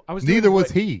 No. I was Neither doing was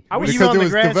what- he. I was- Were you because on it the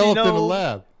was grassy developed in a knoll?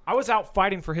 lab. I was out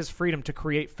fighting for his freedom to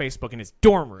create Facebook in his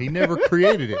dorm room. He never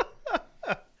created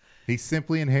it. He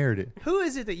simply inherited. Who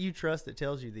is it that you trust that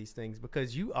tells you these things?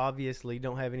 Because you obviously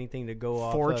don't have anything to go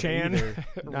off 4chan, of either.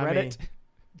 Reddit.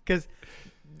 Because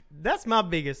that's my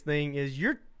biggest thing is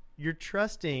you're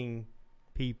trusting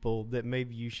people that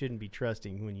maybe you shouldn't be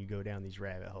trusting when you go down these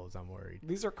rabbit holes. I'm worried.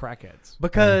 These are crackheads.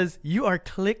 Because you are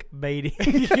clickbaiting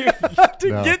to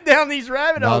No. get down these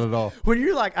rabbit Not holes. at all. When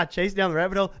you're like, I chased down the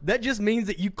rabbit hole, that just means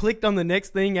that you clicked on the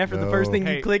next thing after the No. first thing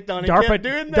Hey, you clicked on. And DARPA, kept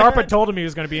doing that. DARPA told him he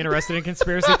was going to be interested in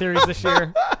conspiracy theories this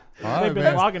year. All They've right, been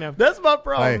man. logging him. That's my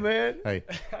problem, Hey, man. hey,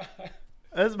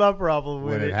 That's my problem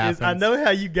with When it it. Is I happens- know how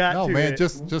you got no, to man. it.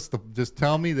 Just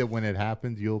tell me that when it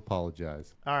happens, you'll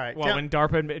apologize. All right. Well, when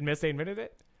DARPA admits they admitted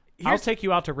it, I'll Here's- take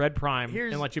you out to Red Prime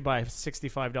here's- and let you buy a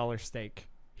 $65 steak.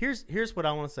 here's what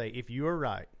I want to say. If you are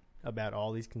right about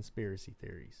all these conspiracy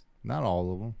theories, Not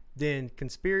all of them. then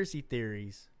conspiracy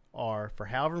theories are, for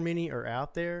however many are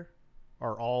out there,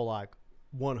 are all like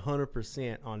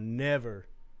 100% on never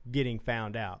getting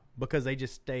found out because they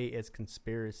just stay as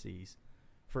conspiracies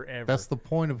forever. That's the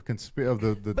point of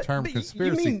the term But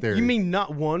conspiracy you mean, theory. You mean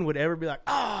not one would ever be like,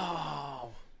 oh,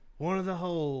 one of the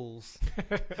holes.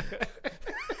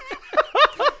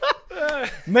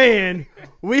 Man,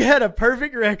 we had a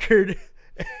perfect record.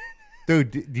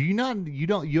 Dude, do you not?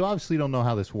 You obviously don't know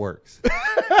how this works.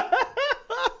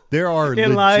 There are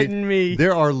Enlighten me.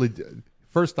 There are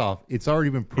first off, it's already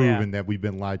been proven that we've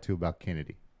been lied to about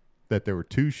Kennedy. That there were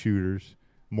two shooters.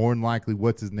 More than likely,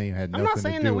 what's his name had I'm nothing not to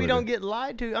saying do that we with don't it. get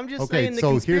lied to. I'm just Okay, saying the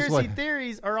so here's conspiracy what-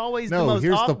 theories are always the No, most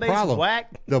here's the off-base problem.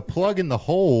 whack. The plug in the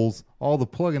holes. All the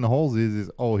plug in the holes is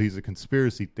oh, he's a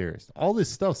conspiracy theorist. All this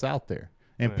stuff's out there.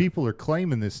 And people are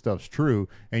claiming this stuff's true,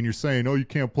 and you're saying, "Oh, you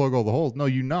can't plug all the holes." No,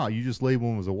 you're not. You just label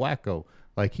him as a wacko,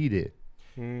 like he did,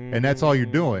 and that's all you're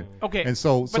doing. Okay, And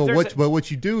so but there's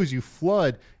what you do is you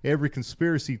flood every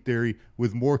conspiracy theory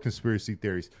with more conspiracy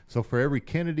theories. So for every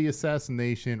Kennedy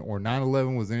assassination, or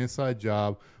 9/11 was an inside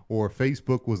job, or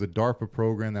Facebook was a DARPA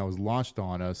program that was launched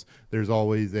on us, there's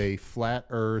always a flat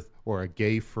Earth or a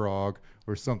gay frog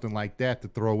or something like that to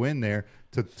throw in there.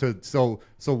 So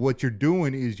what you're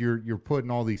doing is you're putting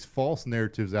all these false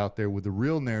narratives out there with the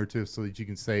real narrative so that you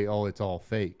can say, oh, it's all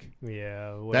fake.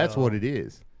 Yeah, That's what it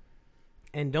is.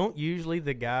 And don't usually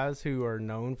the guys who are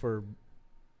known for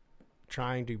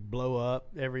trying to blow up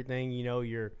everything,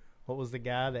 what was the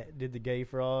guy that did the gay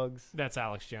frogs? That's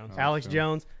Alex Jones. Alex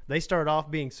Jones. They started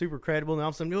off being super credible, and all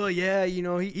of a sudden, oh yeah,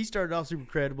 he started off super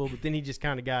credible, but then he just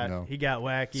kind of got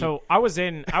wacky. So I was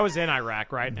in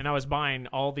Iraq, right? And I was buying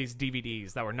all these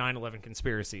DVDs that were 9/11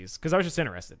 conspiracies because I was just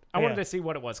interested. I wanted to see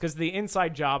what it was because the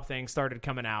inside job thing started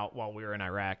coming out while we were in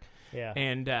Iraq. Yeah.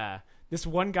 And this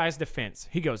one guy's defense,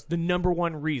 he goes, the number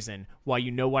one reason why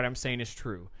you know what I'm saying is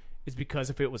true is because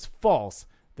if it was false,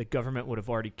 the government would have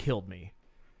already killed me.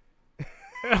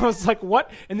 And I was like, what?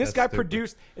 And this guy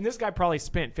probably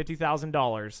spent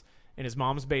 $50,000 in his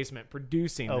mom's basement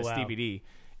producing this DVD.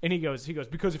 And he goes,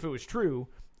 because if it was true,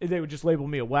 they would just label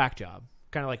me a whack job.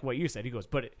 Kind of like what you said. He goes,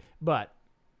 but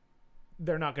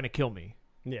they're not going to kill me.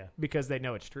 Yeah. because they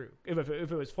know it's true. If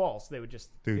it was false, they would just.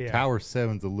 Dude, Yeah. Tower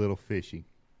 7's a little fishy.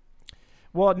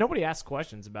 Well, nobody asks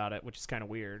questions about it, which is kind of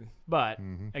weird. But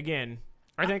Mm-hmm. again,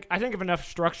 I think if enough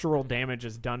structural damage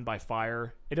is done by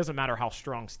fire, it doesn't matter how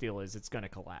strong steel is; it's going to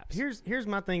collapse. Here's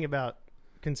my thing about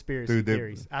conspiracy Dude,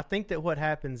 theories. I think that what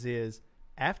happens is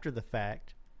after the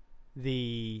fact,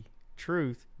 the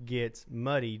truth gets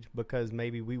muddied because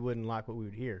maybe we wouldn't like what we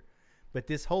would hear. But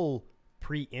this whole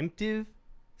preemptive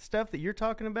stuff that you're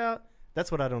talking about,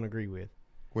 that's what I don't agree with.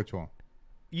 Which one?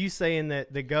 You saying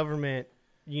that the government,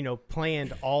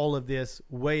 planned all of this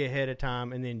way ahead of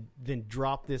time and then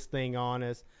drop this thing on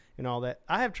us and all that.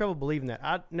 I have trouble believing that.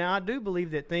 I do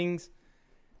believe that things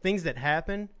that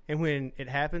happen, and when it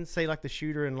happens, say like the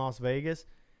shooter in Las Vegas,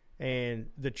 and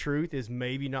the truth is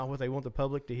maybe not what they want the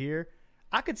public to hear,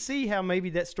 I could see how maybe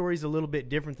that story's a little bit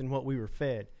different than what we were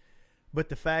fed. But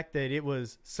the fact that it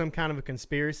was some kind of a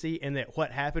conspiracy and that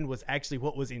what happened was actually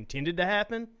what was intended to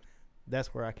happen,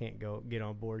 that's where I can't get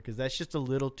on board, because that's just a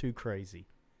little too crazy.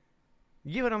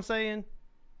 You get what I'm saying?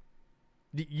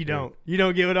 You don't. You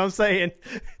don't get what I'm saying.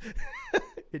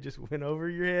 It just went over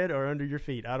your head or under your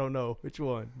feet. I don't know which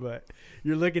one, but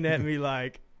you're looking at me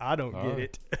like I don't get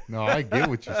it. No, I get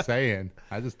what you're saying.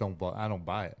 I just don't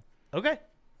buy it. Okay.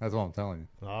 That's what I'm telling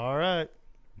you. All right.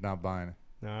 Not buying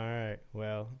it. All right.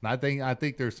 Well, I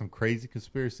think there's some crazy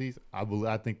conspiracies.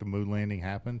 I think the moon landing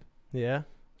happened. yeah.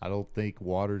 I don't think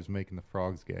water's making the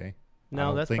frogs gay. No, I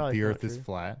don't that's think probably the not earth is true.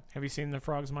 flat. Have you seen the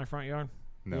frogs in my front yard?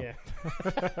 No. Yeah.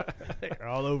 They're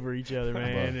all over each other,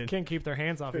 man. and- Can't keep their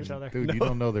hands off each other. Dude, you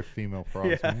don't know they're female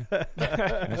frogs, Yeah. man.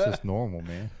 That's just normal,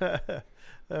 man. Oh,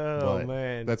 But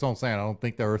man. That's what I'm saying. I don't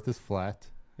think the earth is flat,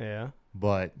 Yeah.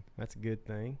 but That's a good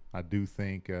thing. I do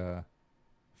think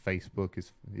Facebook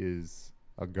is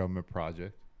a government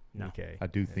project. No. Okay. I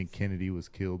do think Kennedy was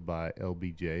killed by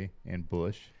LBJ and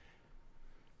Bush.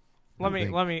 Let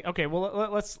me. Okay, well,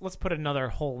 let's put another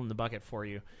hole in the bucket for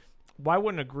you. Why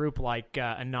wouldn't a group like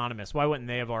Anonymous? Why wouldn't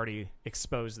they have already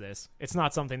exposed this? It's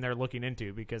not something they're looking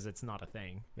into because it's not a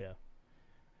thing. Yeah.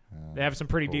 They have some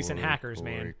pretty decent hackers,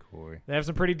 man. Corey. They have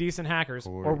some pretty decent hackers,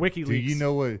 or WikiLeaks. Do you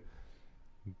know what?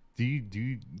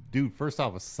 Dude? First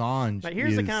off, Assange. Like,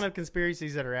 here's the is- kind of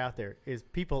conspiracies that are out there: is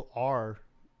people are,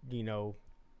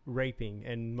 raping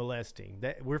and molesting.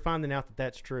 That we're finding out that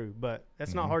that's true, but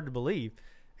that's not hard to believe.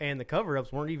 And the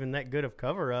cover-ups weren't even that good of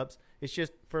cover-ups. It's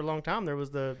just for a long time there was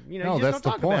the No, you just that's don't the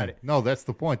talk about point. it. No, that's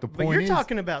the point. The But point you're is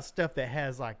talking about stuff that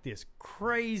has like this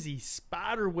crazy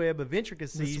spider web of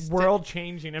intricacies. This to-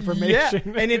 world-changing Yeah,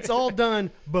 information. and it's all done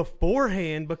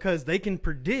beforehand because they can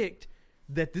predict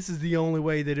that this is the only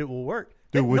way that it will work.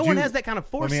 Dude, no would one you- has that kind of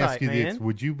Let me foresight, ask you man. this: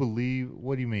 would you believe?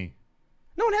 What do you mean?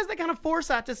 No one has that kind of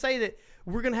foresight to say that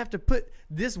we're going to have to put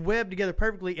this web together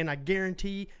perfectly, and I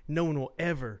guarantee no one will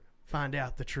ever find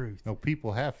out the truth. No,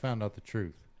 people have found out the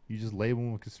truth. You just label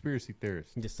them a conspiracy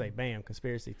theorist. And just say, bam,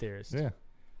 conspiracy theorist. Yeah,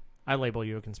 I label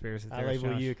you a conspiracy I theorist.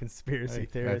 label Josh. you a conspiracy hey,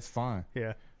 that's theorist. fine.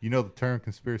 Yeah. You know the term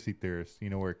conspiracy theorist. You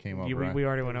know where it came up, right? We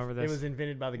already went over this. It was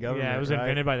invented by the government. Yeah, it was right?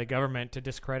 invented by the government to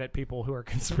discredit people who are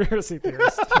conspiracy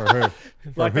theorists. For her.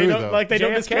 For Like they who, don't, though? like they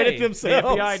don't JFK, discredit themselves.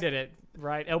 The FBI did it,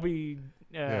 right?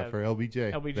 Yeah, for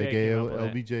LBJ. LBJ They came gave up with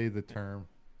it. LBJ the term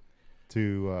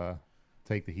to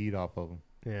take the heat off of him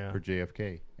Yeah. for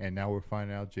JFK. And now we're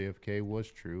finding out JFK was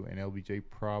true, and LBJ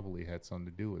probably had something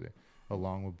to do with it,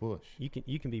 along with Bush. You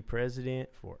can be president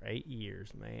for 8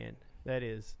 years, man. That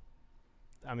is,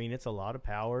 I mean, it's a lot of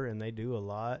power, and they do a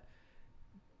lot.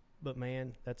 But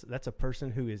man, that's a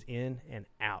person who is in and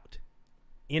out.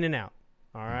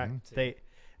 All right, Mhm.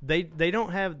 they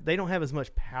don't have as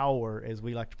much power as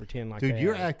we like to pretend like. Dude, they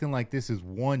you're have. acting like this is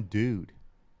one dude.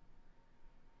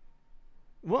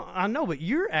 Well, I know, but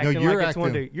you're acting you're like it's one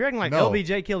acting- dude. You're acting like no.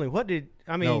 LBJ killed him. What did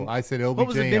I mean? No, I said LBJ What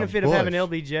was the and benefit of having Bush.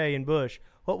 LBJ and Bush?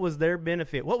 What was their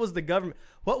benefit? What was the government?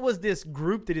 What was this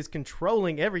group that is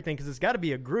controlling everything? Because it's got to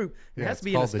be a group. It Yeah, has it's to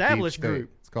be an called the deep established state.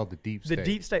 group. It's called the deep The state.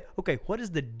 deep state. Okay, what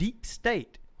is the deep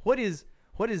state? What is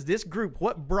this group?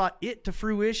 What brought it to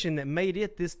fruition that made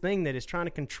it this thing that is trying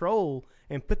to control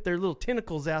and put their little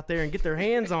tentacles out there and get their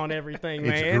hands on everything,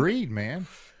 It's man? greed, man.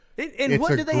 And It's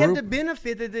what a do they have to group.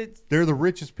 benefit that it's, They're the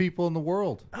richest people in the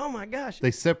world. oh my gosh. They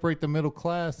separate the middle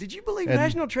class. Did you believe and-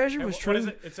 National Treasure was true? What is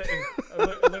it? It's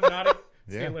Illuminati.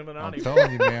 It's Yeah, the Illuminati. I'm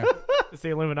telling you, man. It's the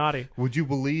Illuminati. Would you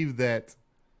believe that?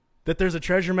 That there's a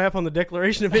treasure map on the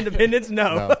Declaration of Independence?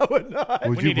 No, No. I would not.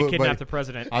 Would We you need to be- kidnap but the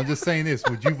president. I'm just saying this.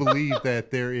 Would you believe that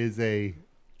there is a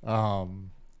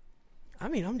I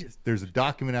mean, I'm just there's a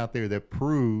document out there that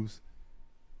proves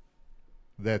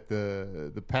that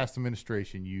the past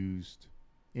administration used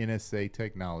NSA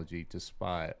technology to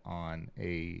spy on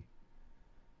a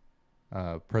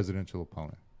presidential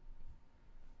opponent.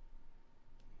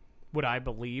 Would I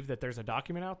believe that there's a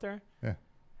document out there? Yeah.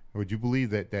 Would you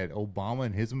believe that Obama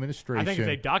and his administration I think if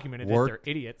they documented it, worked-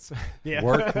 they're idiots. Yeah.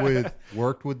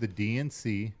 worked with the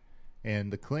DNC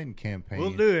and the Clinton campaign?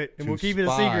 We'll do it, and to we'll keep it a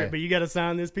spy- secret. But you got to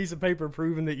sign this piece of paper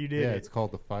proving that you did Yeah, it. it's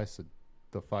called the FISA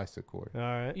Accord. All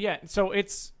right. Yeah, so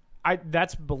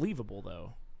that's believable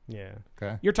though. Yeah.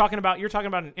 Okay. You're talking about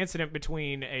an incident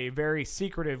between a very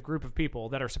secretive group of people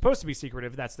that are supposed to be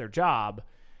secretive, that's their job,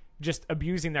 just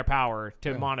abusing their power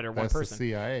to monitor one That's person. the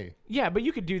CIA. Yeah, but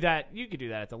you could do that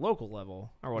at the local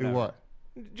level or whatever. Do what?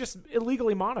 Just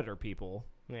illegally monitor people.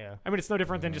 Yeah. I mean, it's no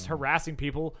different than just harassing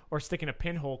people or sticking a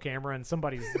pinhole camera in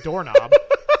somebody's doorknob.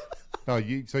 Oh,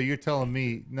 so you're telling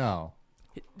me no?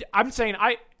 I'm saying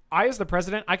I as the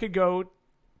president, I could go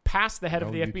past the head of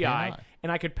No, the you FBI cannot.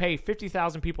 and I could pay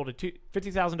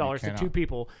 $50,000 to two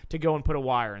people to go and put a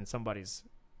wire in somebody's.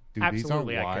 Dude,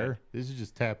 Absolutely, these I aren't could. wire. This is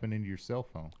just tapping into your cell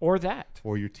phone Or that.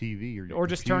 or your TV or your Or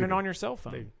just turning computer. on your cell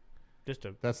phone. Dude, just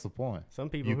to That's the point. some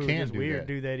people You who are can just do weird that.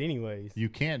 do that anyways. You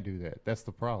can't do that. That's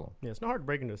the problem. Yeah, it's not hard to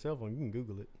break into a cell phone. You can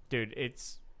Google it. Dude,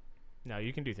 no,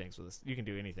 you can do things with this. You can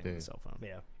do anything with a Dude. cell phone.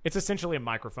 Yeah. It's essentially a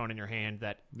microphone in your hand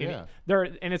that Yeah.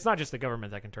 and it's not just the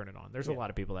government that can turn it on. There's a Yeah. lot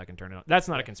of people that can turn it on. That's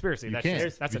not a conspiracy. You That's can't.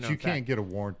 just that's a but known you can't fact. get a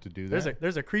warrant to do that.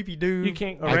 There's a creepy dude You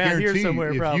can't- I around here guarantee somewhere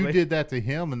you, if probably. you did that to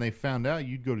him and they found out,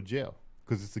 you'd go to jail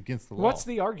because it's against the law. What's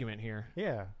the argument here?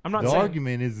 Yeah. I'm not the saying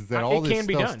argument is that it all this can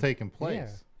be stuff's done. taking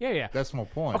place. Yeah. That's my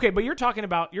point. Okay, but you're talking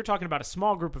about a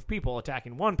small group of people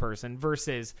attacking one person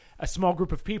versus a small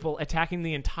group of people attacking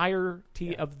the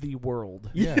entirety of the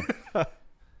world. Yeah.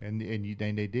 and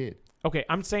they did Okay,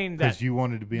 I'm saying because that you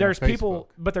wanted to be there's on Facebook. people,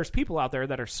 but there's people out there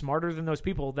that are smarter than those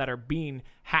people that are being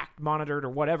hacked, monitored, or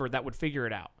whatever that would figure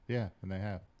it out. Yeah, and they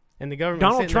have. And the government.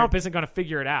 Donald Trump isn't going to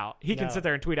figure it out. He can No. sit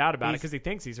there and tweet out about it He's- because he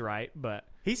thinks he's right, but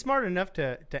He's smart enough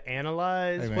to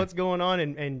analyze Hey, man. what's going on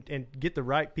and get the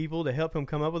right people to help him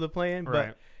come up with a plan.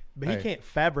 Right. But he Hey. can't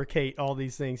fabricate all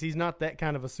these things. He's not that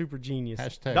kind of a super genius.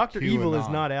 Hashtag Dr. Evil is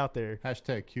QAnon. not out there.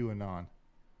 Hashtag QAnon.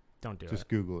 don't do Just it.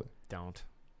 Google it. Don't.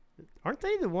 Aren't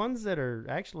they the ones that are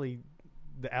actually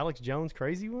the Alex Jones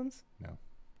crazy ones? No.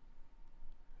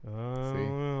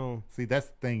 Oh. See, that's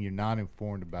the thing. You're not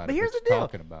informed about But it. here's but the you're deal.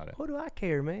 talking about it. What do I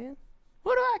care, man?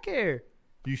 What do I care?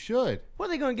 You should. What are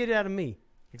they going to get out of me?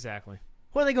 Exactly.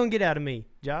 What are they going to get out of me,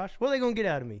 Josh? What are they going to get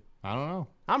out of me? I don't know.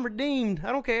 I'm redeemed.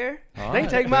 I don't care. All They can right.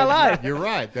 take my life. You're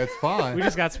right. That's fine. We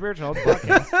just got spiritual on the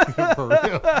podcast. For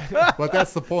real. But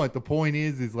that's the point. The point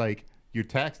is like your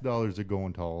tax dollars are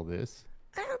going to all this.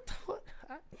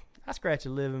 I scratch a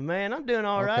living, man. I'm doing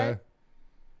all right. Okay.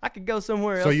 I could go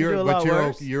somewhere else So and do a lot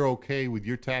worse. you're okay with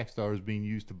your tax dollars being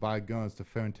used to buy guns to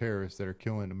fund terrorists that are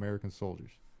killing American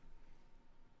soldiers?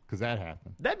 Because that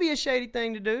happened. That'd be a shady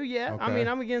thing to do. Yeah, I Okay. mean,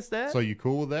 I'm against that. So you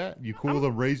cool with that? You cool with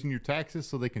them raising your taxes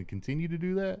so they can continue to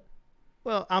do that?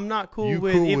 well, I'm not cool You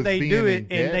with cool if with they being do in it and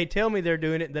debt? they tell me they're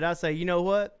doing it. That I say, you know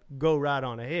what, go right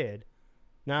on ahead.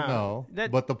 No,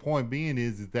 that, but the point being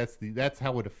is that's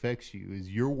how it affects you. Is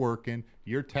you're working,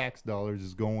 your tax dollars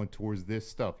is going towards this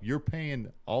stuff. You're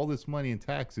paying all this money in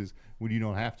taxes when you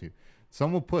don't have to.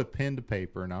 Someone put pen to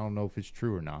paper, and I don't know if it's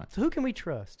true or not. so who can we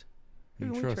trust? Who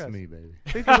You can we trust me, baby.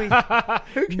 Who can we?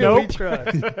 Who can we Nope.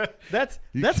 trust?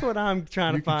 That's what I'm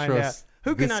trying to You can find out. trust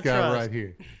Who can this I guy trust? right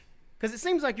here? Because it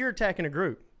seems like you're attacking a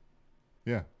group,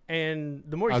 Yeah, and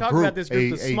the more you A talk group, about this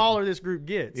group, the a- smaller this group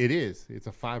gets. it is. It's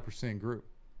a 5% group,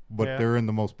 but Yeah. they're in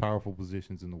the most powerful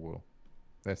positions in the world.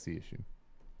 That's the issue.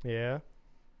 Yeah.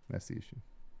 That's the issue.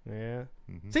 Yeah.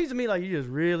 Mhm. Seems to me like you just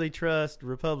really trust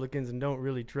Republicans and don't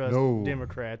really trust No,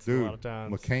 Democrats dude, a lot of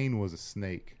times. McCain was a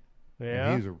snake. And Yeah.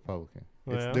 he was a Republican.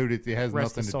 Well, It has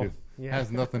rest nothing his to soul. do. Yeah.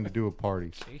 Has nothing to do with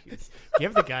parties. Jeez.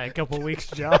 Give the guy a couple weeks,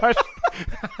 Josh.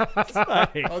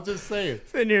 I'll just say it.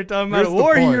 Sitting here talking about Here's a the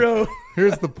war point. hero.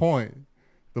 Here's the point.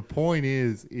 The point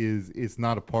is it's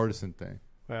not a partisan thing.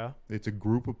 Well, It's a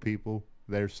group of people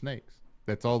that are snakes.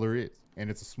 That's all there is. And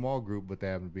it's a small group, but they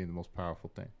happen to be the most powerful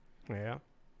thing. yeah.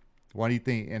 Why do you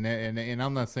think? And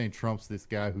I'm not saying Trump's this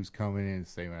guy who's coming in and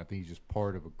saying. I think he's just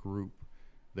part of a group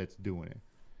that's doing it.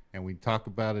 And we talk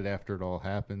about it after it all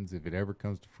happens. If it ever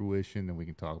comes to fruition, then we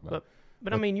can talk about it.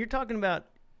 But I mean, you're talking about.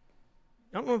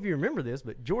 I don't know if you remember this,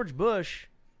 but George Bush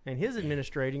and his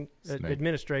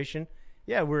administration,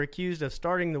 yeah, were accused of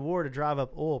starting the war to drive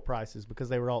up oil prices because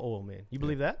they were all oil men. You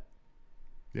believe that?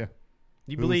 Yeah.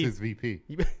 You Who believe? was his VP?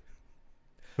 You,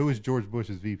 Who was George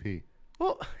Bush's VP?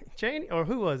 well, Cheney or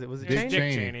who was it? Was it Dick Cheney? Dick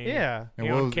Cheney. Cheney. Yeah. And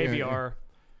You what know, was- KBR.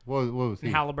 What was he?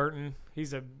 And Halliburton.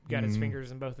 He's got his Mhm.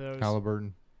 fingers in both of those.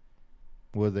 Halliburton.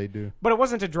 What did they do? But it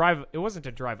wasn't to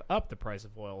drive up the price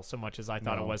of oil so much as I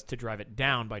thought No. it was to drive it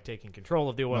down by taking control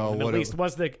of the oil No, in the what Middle it- East.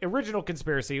 Was the original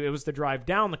conspiracy? It was to drive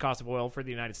down the cost of oil for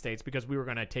the United States because we were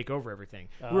going to take over everything.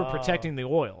 We were protecting the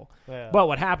oil. Yeah. But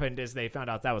what happened is they found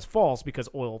out that was false because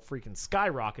oil freaking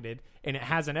skyrocketed and it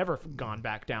hasn't ever gone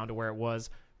back down to where it was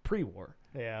pre-war.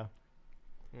 Yeah.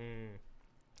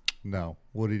 No.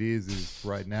 What it is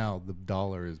right now the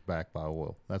dollar is backed by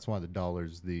oil. That's why the dollar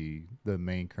is the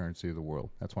main currency of the world.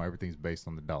 That's why everything's based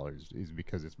on the dollar is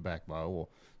because it's backed by oil.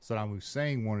 Saddam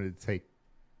Hussein wanted to take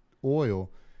oil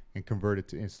and convert it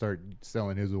to and start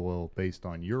selling his oil based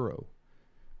on euro,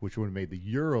 which would have made the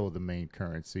euro the main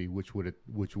currency, which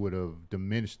would have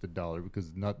diminished the dollar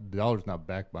because the dollar's not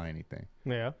backed by anything.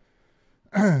 Yeah.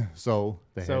 So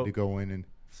they So- had to go in and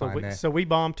find that So we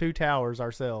bombed 2 towers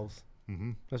ourselves.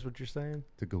 Mhm. That's what you're saying?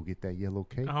 to go get that yellow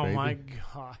cake. Oh baby. my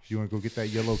gosh. You want to go get that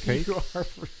yellow cake? You are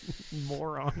a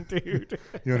moron, dude.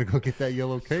 You want to go get that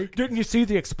yellow cake? Didn't you see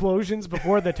the explosions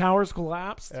before the towers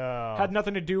collapsed? Oh. Had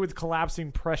nothing to do with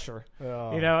collapsing pressure.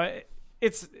 Oh. You know,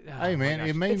 it's. oh Hey my man, gosh.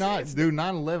 it may not. It's- Dude,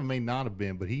 9/11 may not have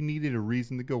been, but he needed a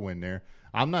reason to go in there.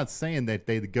 I'm not saying that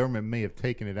the government may have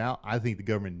taken it out. I think the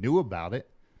government knew about it,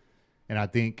 and I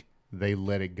think they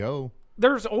let it go.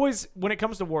 There's always, when it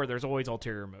comes to war, there's always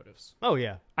ulterior motives. Oh,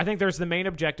 yeah. I think there's the main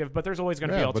objective, but there's always going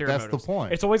to be Yeah, but ulterior that's the motives.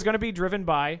 point. It's always going to be driven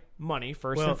by money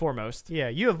first Well, and foremost. Yeah,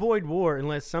 you avoid war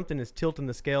unless something is tilting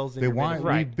the scales in They your want. benefit.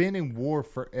 Right. We've been in war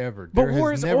forever. But There war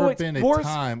has is never always- been a war is-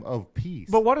 time of peace.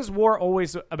 But what is war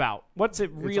always about? What's it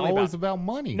it's really always about? about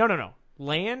money. No.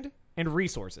 Land and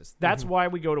resources. That's why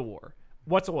we go to war.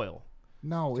 What's oil?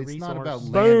 No, it's not about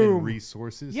resource. land Boom. and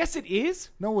resources. Yes, it is.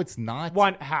 No, it's not.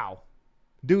 One, how?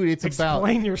 Dude, it's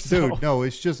Explain about. yourself. Dude, no,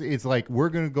 it's like we're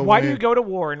gonna go. Why in, do you go to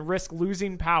war and risk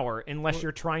losing power unless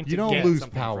you're trying to You don't get lose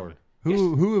something power. from it?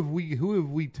 Who have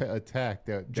we attacked?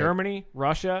 That Germany,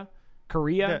 Russia,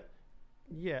 Korea,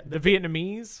 Yeah. the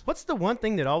Vietnamese. What's the one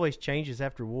thing that always changes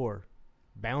after war?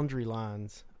 Boundary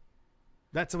lines.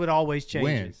 That's what always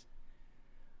changes.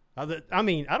 I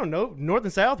mean, I don't know. North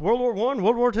and South, World War I,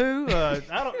 World War II. I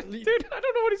don't, Dude, I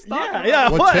don't know what he's talking about. yeah.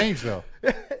 What changed though?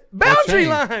 Boundary changed?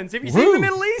 lines. Have you seen the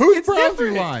Middle East? Whose It's boundary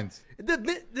different. lines?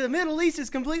 The Middle East is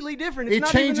completely different. It's It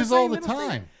not even changes the same all the Middle East.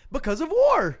 time. Because of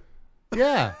war.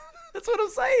 Yeah, That's what I'm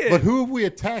saying. but who have we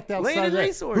attacked outside Land of and that?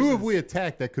 resources. Who have we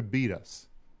attacked that could beat us?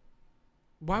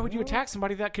 Why would you attack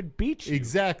somebody that could beat you?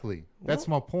 Exactly. That's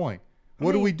my point.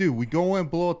 What do we do? We go in,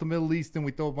 blow up the Middle East, and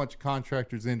we throw a bunch of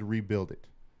contractors in to rebuild it.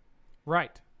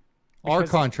 Right. Our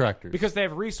Because- contractors. Because they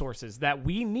have resources that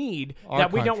we need Our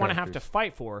that we don't want to have to contractors.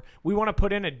 fight for. We want to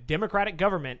put in a democratic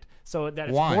government so that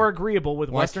it's Why? more agreeable with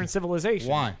Why Western can't- civilization.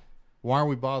 Why? Why are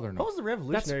we bothering what them? was the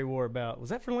Revolutionary War about?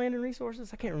 Was that for land and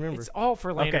resources? I can't remember. It's all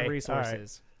for land Okay, and all right.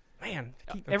 resources. Man,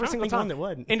 I'm Every trying to single think of time. one that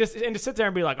wasn't. And to sit there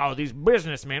and be like, oh, these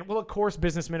businessmen. Well, of course,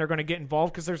 businessmen are going to get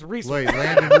involved because there's resources. Wait,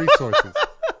 land and resources.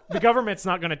 The government's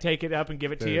not going to take it up and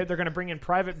give it to Dude. you. They're going to bring in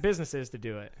private businesses to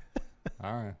do it.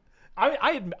 All right.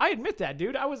 I admit that,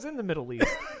 dude. I was in the Middle East.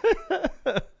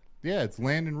 Yeah, it's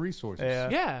land and resources. Yeah.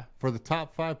 Yeah. For the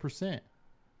top 5%.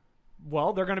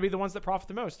 Well, they're going to be the ones that profit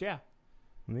the most. Yeah.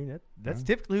 I mean, that's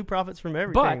typically who profits from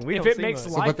everything. But We if don't it see makes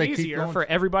much. but life they keep easier going. for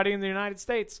everybody in the United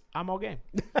States, I'm all game.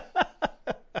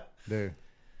 Dude.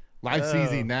 Life's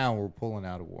easy now. We're pulling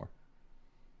out of war.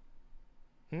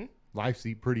 Life's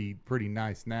pretty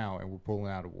nice now, and we're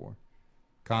pulling out of war.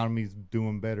 Economy's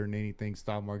doing better than anything.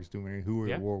 Stock market's doing anything. Who are we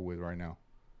Yeah. at war with right now?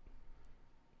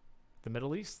 The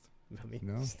Middle East, I mean,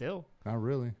 No, still. not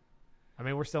really. I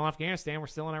mean, we're still in Afghanistan. We're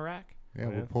still in Iraq. Yeah,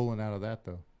 Yeah. we're pulling out of that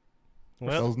though.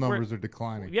 well, Those numbers are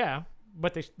declining. Yeah,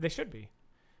 but they should be.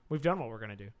 We've done what we're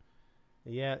going to do.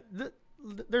 yeah,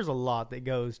 there's a lot that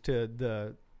goes to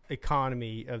the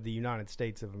economy of the United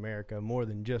States of America more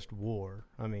than just war.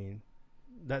 I mean,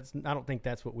 I don't think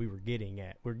that's what we were getting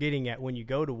at. We're getting at when you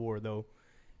go to war, though,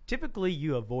 typically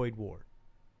you avoid war.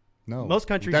 No, Most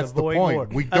countries that's avoid the point. war.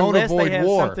 We don't Unless they avoid have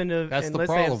war. something to- That's the unless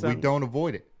they have problem. We something- don't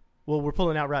avoid it. Well, we're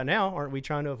pulling out right now. Aren't we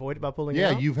trying to avoid it by pulling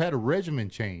Yeah, out? you've had a regimen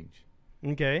change.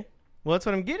 Okay. Well, that's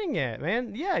what I'm getting at,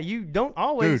 man. Yeah, you don't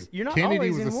always. Dude, You're not Kennedy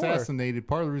always was in war. assassinated.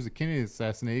 Part of the reason Kennedy was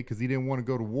assassinated because he didn't want to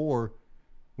go to war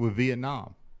with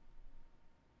Vietnam.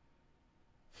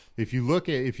 If you look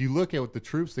at what the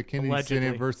troops that Kennedy sent Allegedly.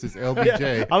 in versus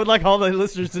LBJ. I would like all the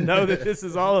listeners to know that this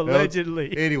is all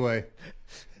allegedly.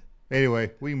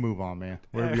 Anyway, we can move on, man.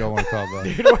 Whatever y'all want to talk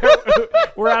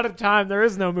about. We're out of time. There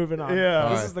is no moving on. Yeah.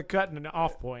 This All is right. the cut and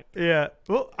off point. Yeah.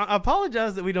 Well, I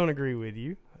apologize that we don't agree with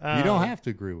you. You don't have to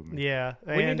agree with me. Yeah.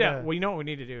 We need and, to. Well, you know what we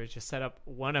need to do is just set up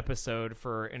one episode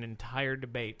for an entire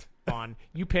debate on.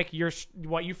 You pick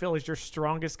what you feel is your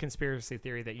strongest conspiracy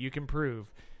theory that you can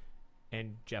prove,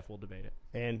 and Jeff will debate it.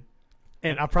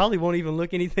 And I probably won't even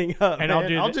look anything up. And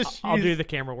man. I'll do the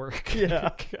camera work. Yeah.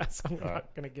 'Cause I'm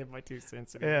not gonna give my 2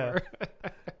 cents anymore.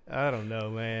 I don't know,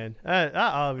 man. I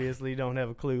obviously don't have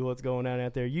a clue what's going on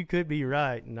out there. You could be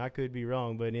right, and I could be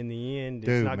wrong, but in the end, Dude,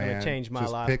 it's not going man, to change my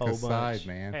just life pick a whole a bunch. side,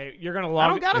 man. Hey, you're gonna I log.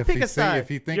 don't got to if pick you a side. if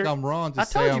you think You're- I'm wrong, I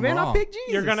just say told you, I'm man. wrong. I'll pick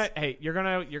Jesus. You're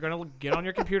gonna get on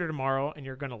your computer tomorrow, and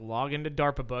you're gonna log into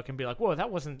DARPA Book and be like, "Whoa,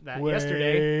 that wasn't that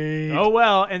yesterday." Wait. Oh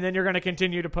well, and then you're gonna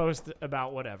continue to post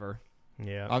about whatever.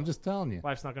 Yeah. I'm just telling you.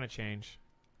 Life's not gonna change.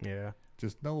 Yeah.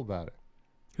 Just know about it.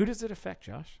 Who does it affect,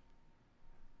 Josh?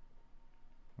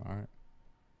 All right.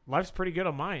 Life's pretty good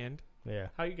on my end. Yeah.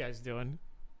 How you guys doing?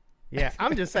 Yeah.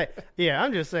 I'm just saying. Yeah.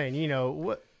 I'm just saying. You know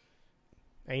what?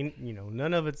 Ain't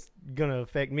none of it's gonna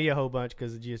affect me a whole bunch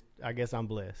because I guess I'm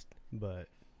blessed. But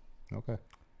Okay.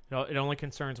 It only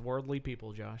concerns worldly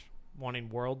people, Josh, wanting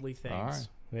worldly things. All right.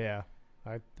 yeah,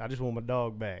 I just want my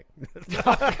dog back. That's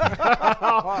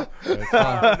Oh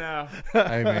fine. no!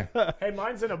 Hey, man. Hey,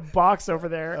 mine's in a box over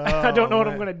there. I don't know what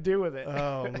I'm man. gonna do with it.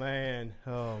 Oh man.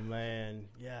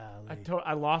 Yeah.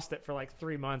 I lost it for like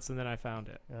 3 months and then I found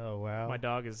it. Oh wow. My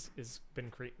dog is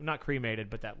been not cremated,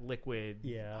 but that liquid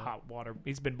hot water.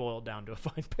 He's been boiled down to a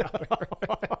fine powder.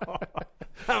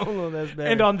 I don't know if that's bad.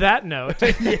 And on that note,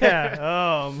 yeah.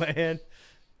 Oh man.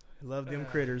 Love them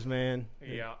critters, man.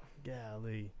 yeah.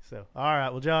 Golly. So all right.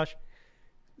 Well, Josh.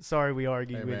 Sorry we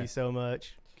argued Hey, with man. you so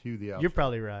much. Cue the outro. You're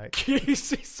probably right.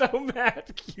 He's so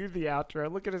mad. Cue the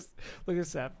outro. Look at his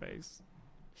sad face.